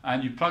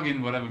 And you plug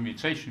in whatever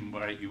mutation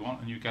rate you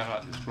want, and you get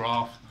out this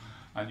graph,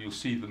 and you'll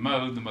see the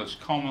mode. The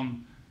most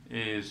common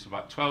is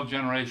about 12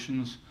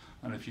 generations,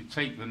 and if you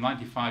take the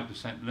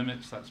 95%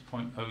 limits, that's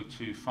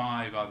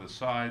 0.025 either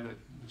side,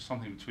 that's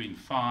something between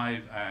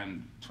 5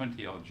 and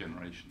 20 odd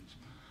generations.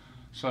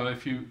 So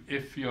if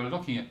you're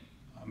looking at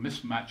a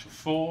mismatch of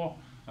 4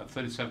 at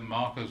 37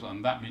 markers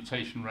on that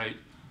mutation rate,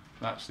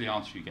 that's the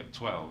answer, you get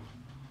 12.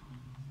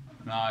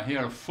 Now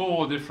here are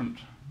 4 different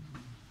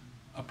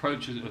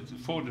approaches,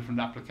 4 different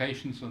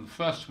applications, and the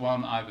first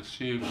one I've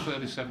assumed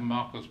 37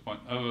 markers,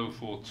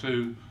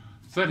 0.0042,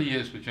 30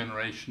 years per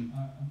generation,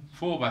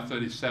 4 by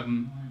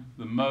 37.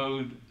 The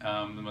mode,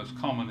 the most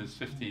common is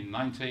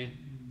 1590,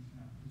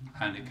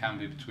 and it can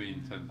be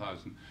between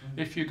 10,000.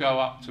 If you go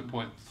up to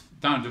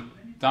down to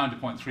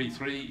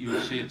 0.33,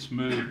 you'll see it's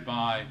moved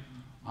by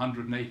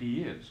 180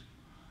 years.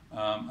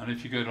 And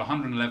if you go to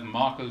 111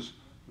 markers,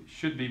 which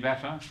should be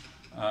better,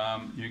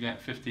 you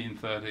get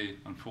 1530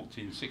 and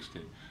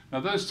 1460. Now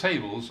those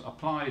tables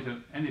apply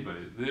to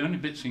anybody. The only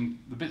bits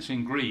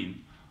in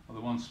green are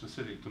the ones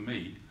specific to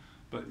me,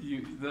 but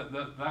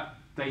that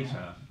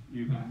data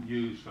you can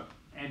use for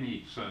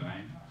any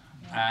surname,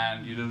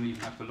 and you don't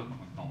even have to look at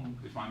MacDonald.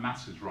 If my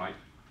maths is right,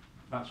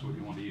 that's what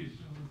you want to use.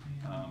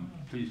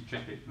 Please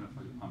check it, and if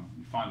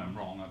you find I'm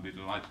wrong, I'd be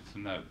delighted to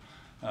know.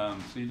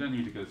 So you don't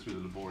need to go through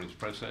the laborious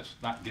process.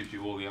 That gives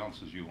you all the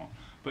answers you want.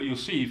 But you'll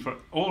see for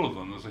all of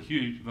them, there's a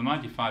huge, the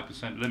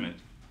 95% limit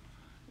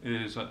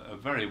is a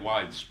very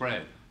wide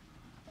spread.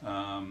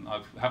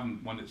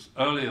 When it's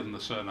earlier than the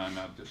surname,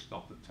 I've just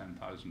stopped at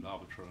 10,000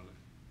 arbitrarily.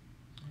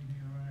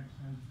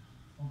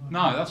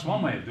 Now, that's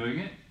one way of doing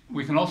it.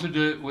 We can also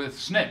do it with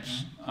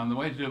SNPs, and the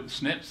way to do it with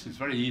SNPs is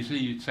very easy.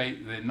 You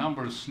take the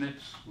number of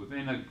SNPs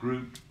within a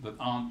group that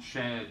aren't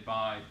shared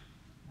by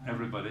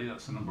everybody,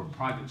 that's the number of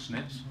private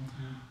SNPs,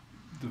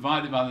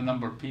 divided by the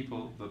number of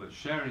people that are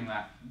sharing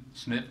that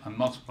SNP, and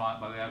multiply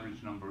it by the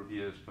average number of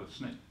years per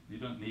SNP. You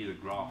don't need a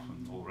graph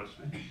and all the rest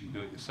of it, you can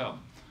do it yourself.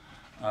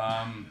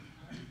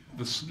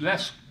 The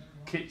less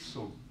kits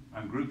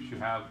and groups you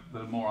have,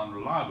 the more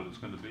unreliable it's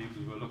going to be,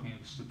 because we're looking at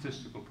the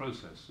statistical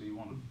process, so you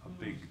want a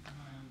big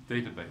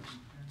database.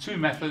 2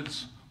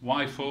 methods,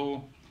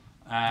 YFull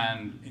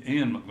and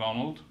Ian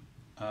MacDonald.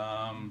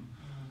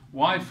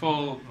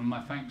 YFull, and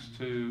my thanks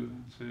to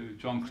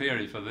John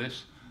Cleary for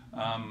this,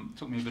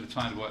 took me a bit of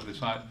time to work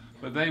this out,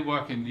 but they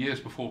work in years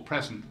before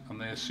present, and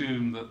they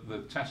assume that the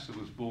tester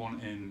was born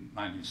in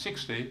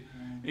 1960.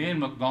 Ian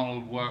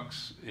MacDonald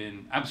works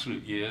in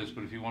absolute years,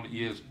 but if you want it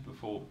years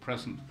before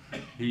present,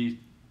 he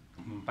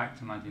back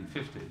to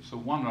 1950. So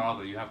one or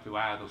other you have to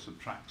add or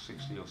subtract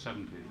 60 or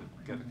 70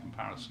 to get a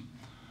comparison.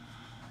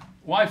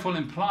 YFull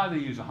imply they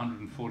use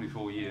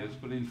 144 years,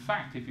 but in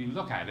fact, if you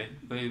look at it,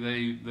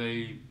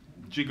 they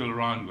jiggle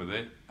around with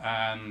it,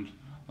 and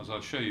as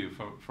I'll show you,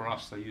 for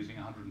us, they're using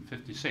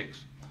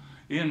 156.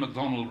 Ian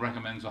MacDonald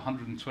recommends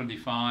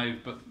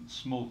 125, but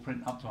small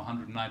print up to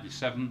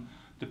 197,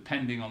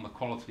 depending on the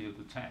quality of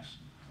the test.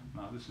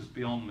 Now, this is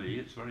beyond me.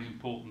 It's very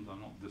important.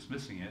 I'm not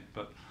dismissing it,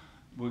 but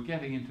we're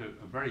getting into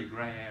a very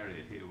grey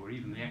area here, where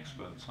even the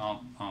experts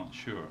aren't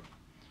sure.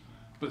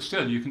 But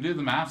still, you can do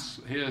the maths.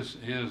 Here's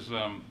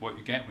what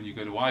you get when you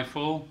go to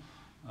YFull.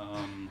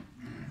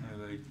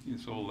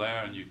 It's all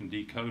there, and you can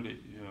decode it.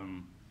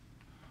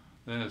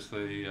 There's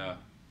the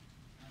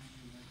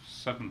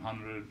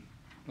 700,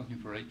 looking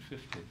for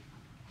 850.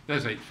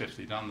 There's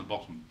 850 down the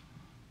bottom.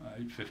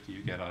 850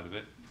 you get out of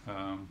it.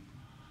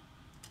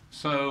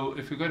 So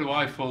if you go to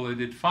YFull, they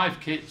did 5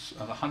 kits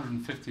at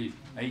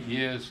 158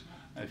 years.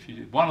 If you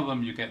did one of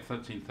them, you get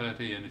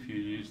 1330, and if you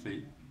use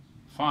the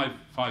five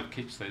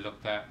kits they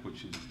looked at,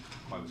 which is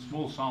quite a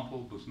small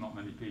sample, there's not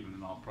many people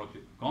in our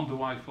project have gone to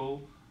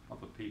YFull.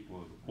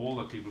 All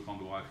the people have gone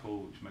to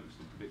YFull, which makes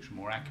the prediction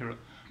more accurate,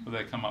 but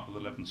they come up with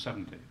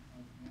 1170.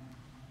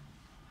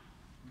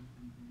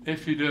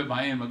 If you do it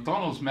by Ian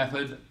MacDonald's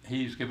method,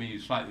 he's giving you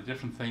slightly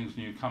different things,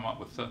 and you come up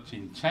with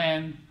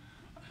 1310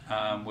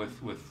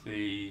 with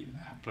the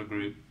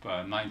haplogroup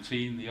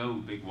 19, the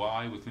old big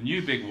Y. With the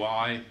new big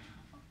Y,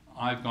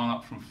 I've gone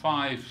up from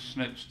 5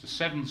 SNPs to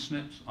 7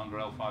 SNPs under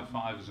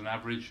L55 as an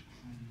average,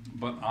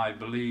 but I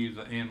believe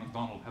that Ian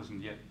MacDonald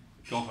hasn't yet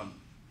gotten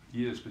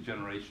years per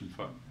generation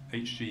for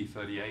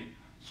HG38,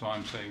 so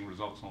I'm saying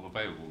results not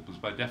available, because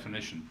by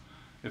definition,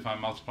 if I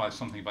multiply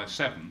something by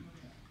 7,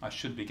 I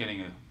should be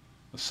getting a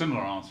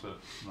similar answer.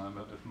 If I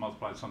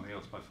multiplied something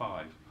else by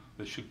 5,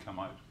 they should come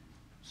out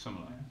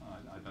similar.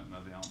 I don't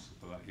know the answer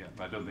to that yet,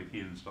 but I don't think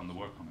Ian's done the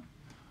work on it.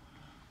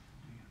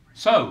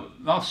 So,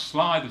 last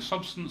slide of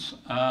substance.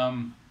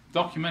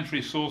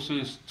 Documentary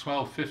sources,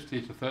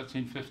 1250 to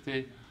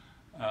 1350.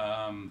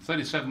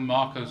 37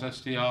 markers,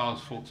 STRs,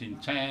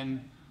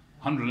 1410.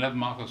 111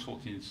 markers,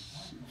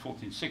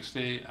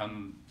 1460,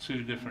 and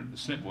 2 different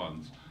SNP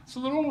ones. So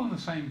they're all in the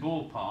same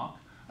ballpark,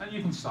 and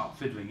you can start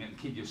fiddling it and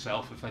kid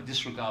yourself. If I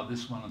disregard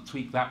this one and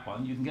tweak that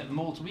one, you can get them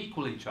all to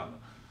equal each other.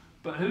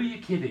 But who are you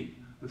kidding?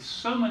 There's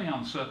so many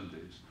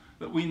uncertainties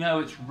that we know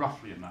it's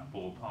roughly in that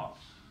ballpark.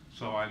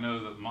 So I know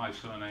that my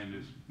surname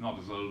is not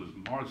as old as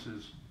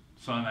Morris's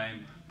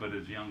surname, but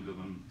is younger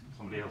than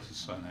somebody else's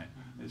surname.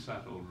 It's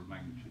that order of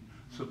magnitude.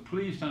 So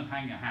please don't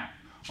hang your hat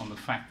on the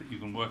fact that you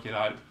can work it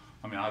out.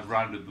 I mean, I've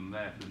rounded them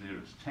there to the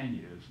nearest 10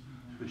 years.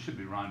 They should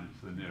be rounded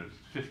to the nearest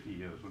 50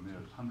 years or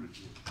nearest 100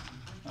 years.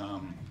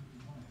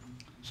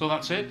 So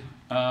that's it.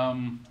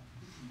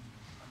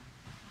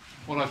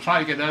 What I've tried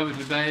to get over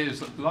today is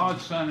that large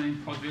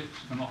surname projects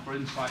can offer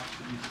insights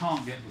that you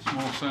can't get with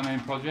small surname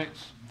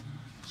projects.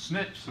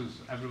 SNPs,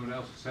 as everyone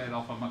else has said,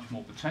 offer much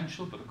more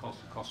potential, but of course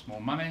it costs more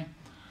money.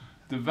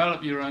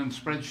 Develop your own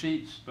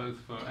spreadsheets, both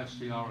for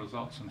STR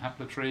results and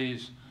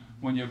haplotrees.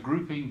 When you're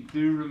grouping,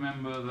 do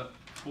remember that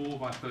 4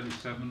 by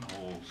 37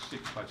 or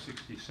 6 by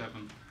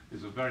 67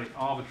 is a very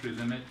arbitrary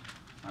limit,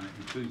 and it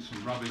includes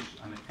some rubbish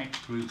and it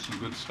excludes some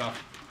good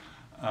stuff.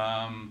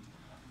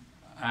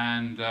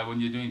 When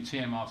you're doing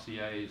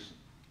TMRCAs,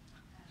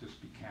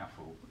 just be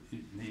careful.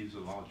 It needs a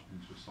large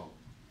pinch of salt.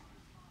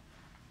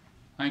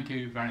 Thank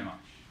you very much,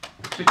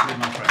 particularly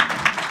my friend.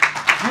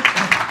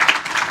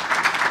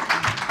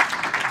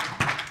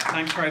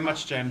 Thanks very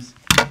much, James.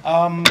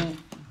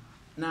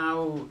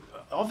 Now,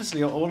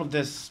 obviously, all of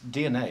this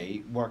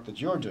DNA work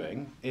that you're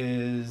doing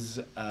is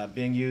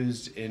being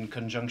used in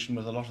conjunction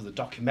with a lot of the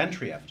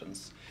documentary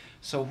evidence.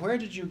 So where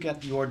did you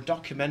get your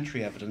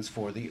documentary evidence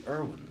for the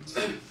Irwins?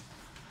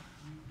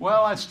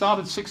 Well, I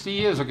started 60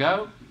 years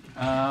ago,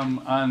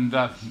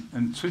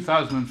 in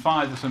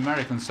 2005 this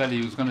American said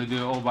he was going to do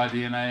it all by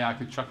DNA. I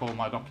could chuck all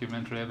my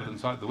documentary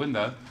evidence out the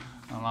window.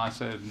 And I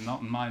said,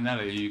 not in my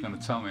Nelly, are you going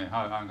to tell me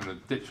how I'm going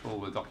to ditch all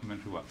the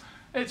documentary work?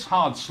 It's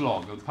hard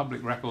slog. The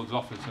Public Records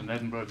Office in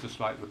Edinburgh, just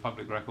like the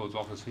Public Records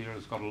Office here,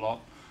 has got a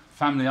lot.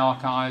 Family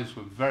Archives,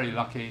 we're very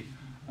lucky.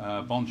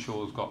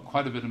 Bonshaw's got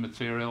quite a bit of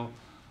material.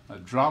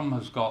 Drum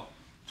has got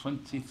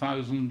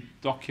 20,000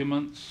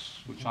 documents,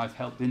 which I've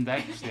helped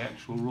index, the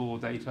actual raw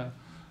data.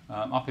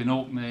 Up in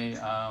Orkney,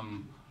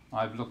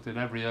 I've looked at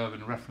every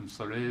Irvine reference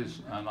there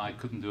is, and I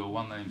couldn't do a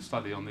one-name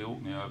study on the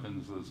Orkney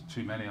Irvines. There's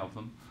too many of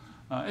them.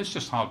 It's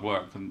just hard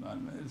work, and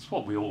it's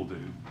what we all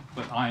do.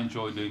 But I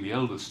enjoy doing the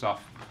older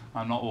stuff.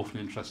 I'm not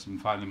awfully interested in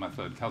finding my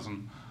third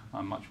cousin.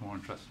 I'm much more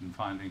interested in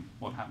finding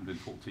what happened in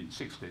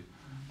 1460.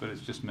 But it's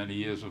just many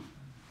years of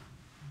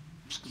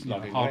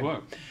hard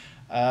work.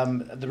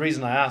 The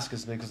reason I ask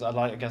is because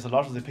I guess a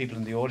lot of the people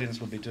in the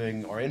audience will be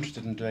doing or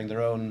interested in doing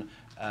their own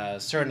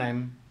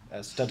surname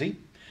study.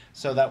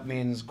 So that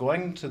means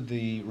going to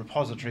the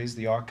repositories,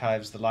 the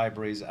archives, the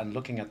libraries, and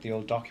looking at the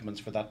old documents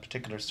for that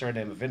particular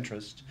surname of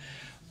interest.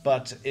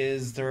 But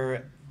is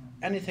there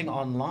anything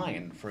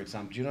online, for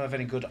example? Do you know of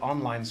any good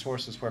online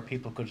sources where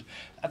people could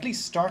at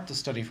least start the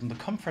study from the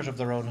comfort of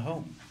their own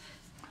home?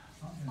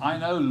 I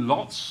know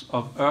lots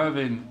of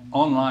Irvine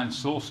online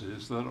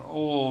sources that are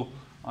all,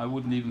 I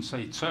wouldn't even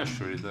say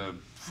tertiary, they're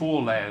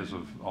 4 layers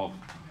of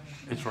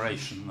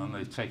iteration, and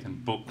they've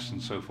taken books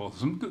and so forth.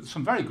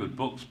 Some very good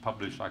books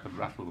published, I could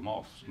rattle them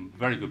off. Some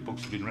very good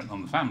books have been written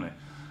on the family,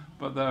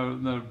 but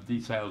they're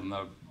detailed and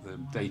they're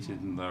dated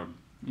and they've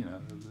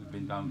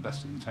been done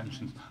best of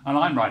intentions. And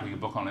I'm writing a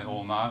book on it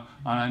all now,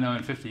 and I know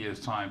in 50 years'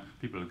 time,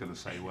 people are going to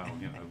say, well,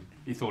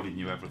 he thought he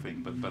knew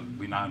everything, but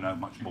we now know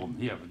much more than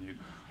he ever knew.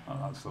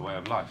 That's the way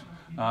of life.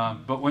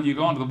 But when you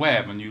go onto the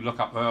web and you look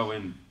up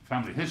Irwin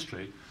family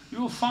history,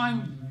 you'll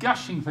find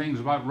gushing things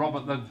about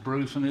Robert the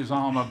Bruce and his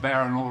armour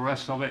bearer and all the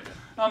rest of it.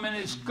 I mean,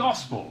 it's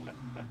gospel.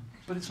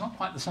 But it's not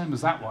quite the same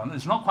as that one.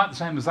 It's not quite the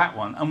same as that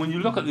one. And when you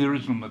look at the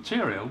original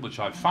material, which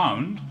I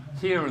found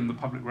here in the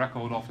Public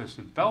Record Office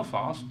in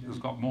Belfast, has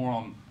got more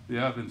on the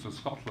Irvines of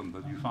Scotland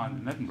than you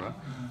find in Edinburgh,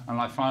 and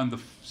I found the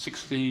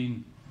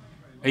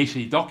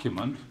 1680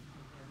 document.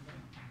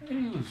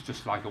 It was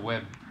just like a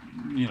web,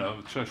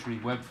 tertiary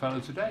web fellow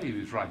today. He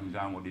was writing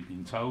down what he'd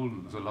been told.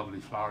 It was a lovely,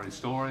 flowery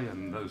story,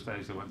 and in those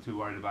days they weren't too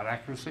worried about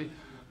accuracy.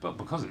 But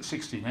because it's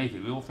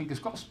 1680, we all think it's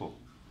gospel.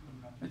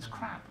 It's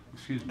crap,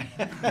 excuse me.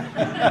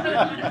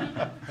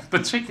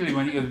 Particularly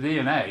when you get the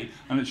DNA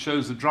and it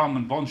shows the Drum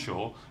and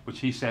Bonshaw, which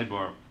he said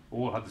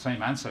all had the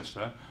same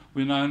ancestor,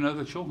 we now know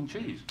they're chalk and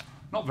cheese.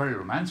 Not very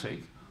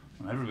romantic,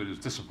 and everybody was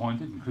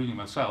disappointed, including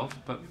myself,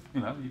 but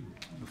the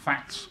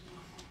facts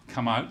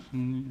come out,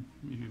 and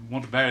you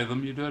want to bury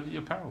them, you do it at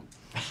your peril.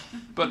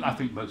 But I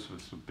think most of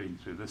us have been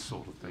through this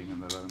sort of thing in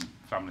their own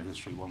family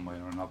history one way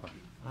or another.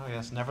 Oh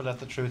yes, never let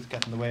the truth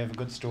get in the way of a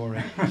good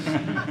story.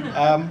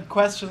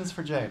 Questions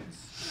for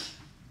James?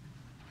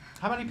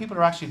 How many people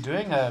are actually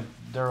doing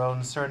their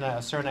own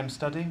surname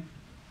study?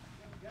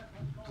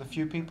 There's a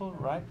few people,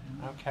 right?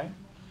 Okay.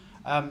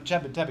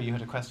 Debbie, you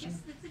had a question?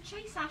 Yes, the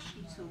Chase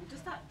Ashley tool,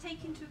 does that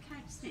take into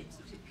account SNPs,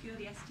 or is it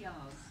purely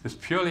STRs? It's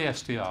purely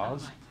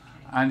STRs,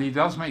 and he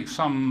does make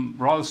some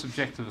rather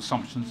subjective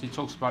assumptions. He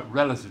talks about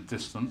relative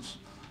distance,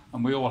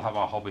 and we all have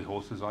our hobby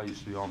horses. I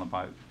used to be on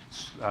about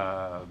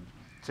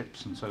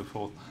tips and so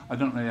forth. I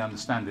don't really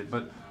understand it,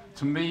 but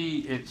to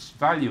me its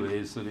value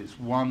is that it's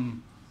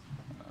one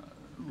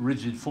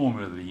rigid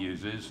formula that he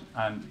uses,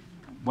 and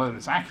whether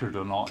it's accurate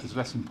or not is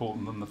less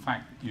important than the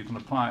fact that you can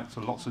apply it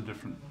to lots of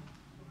different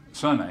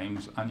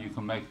surnames and you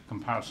can make a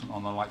comparison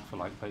on a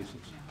like-for-like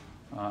basis.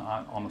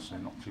 I'm honestly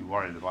not too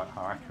worried about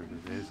how accurate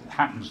it is. It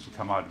happens to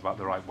come out about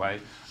the right way,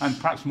 and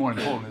perhaps more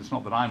important, it's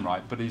not that I'm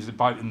right, but he's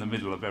about in the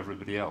middle of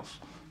everybody else.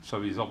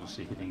 So he's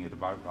obviously hitting it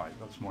about right.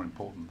 That's more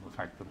important than the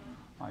fact that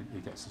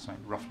he gets the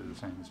same, roughly the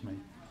same as me.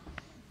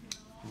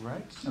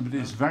 Right. But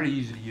it's very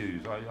easy to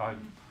use. I've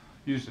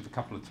used it a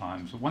couple of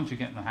times. But once you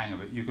get in the hang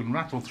of it, you can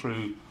rattle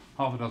through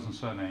half a dozen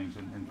surnames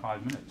in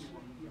 5 minutes.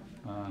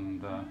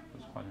 And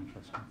that's quite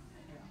interesting.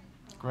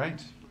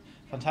 Great.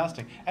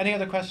 Fantastic. Any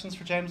other questions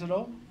for James at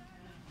all?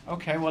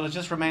 Okay, well, it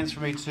just remains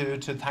for me to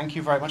thank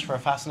you very much for a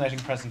fascinating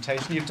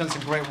presentation. You've done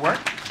some great work.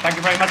 Thank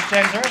you very much,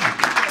 James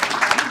Irvine.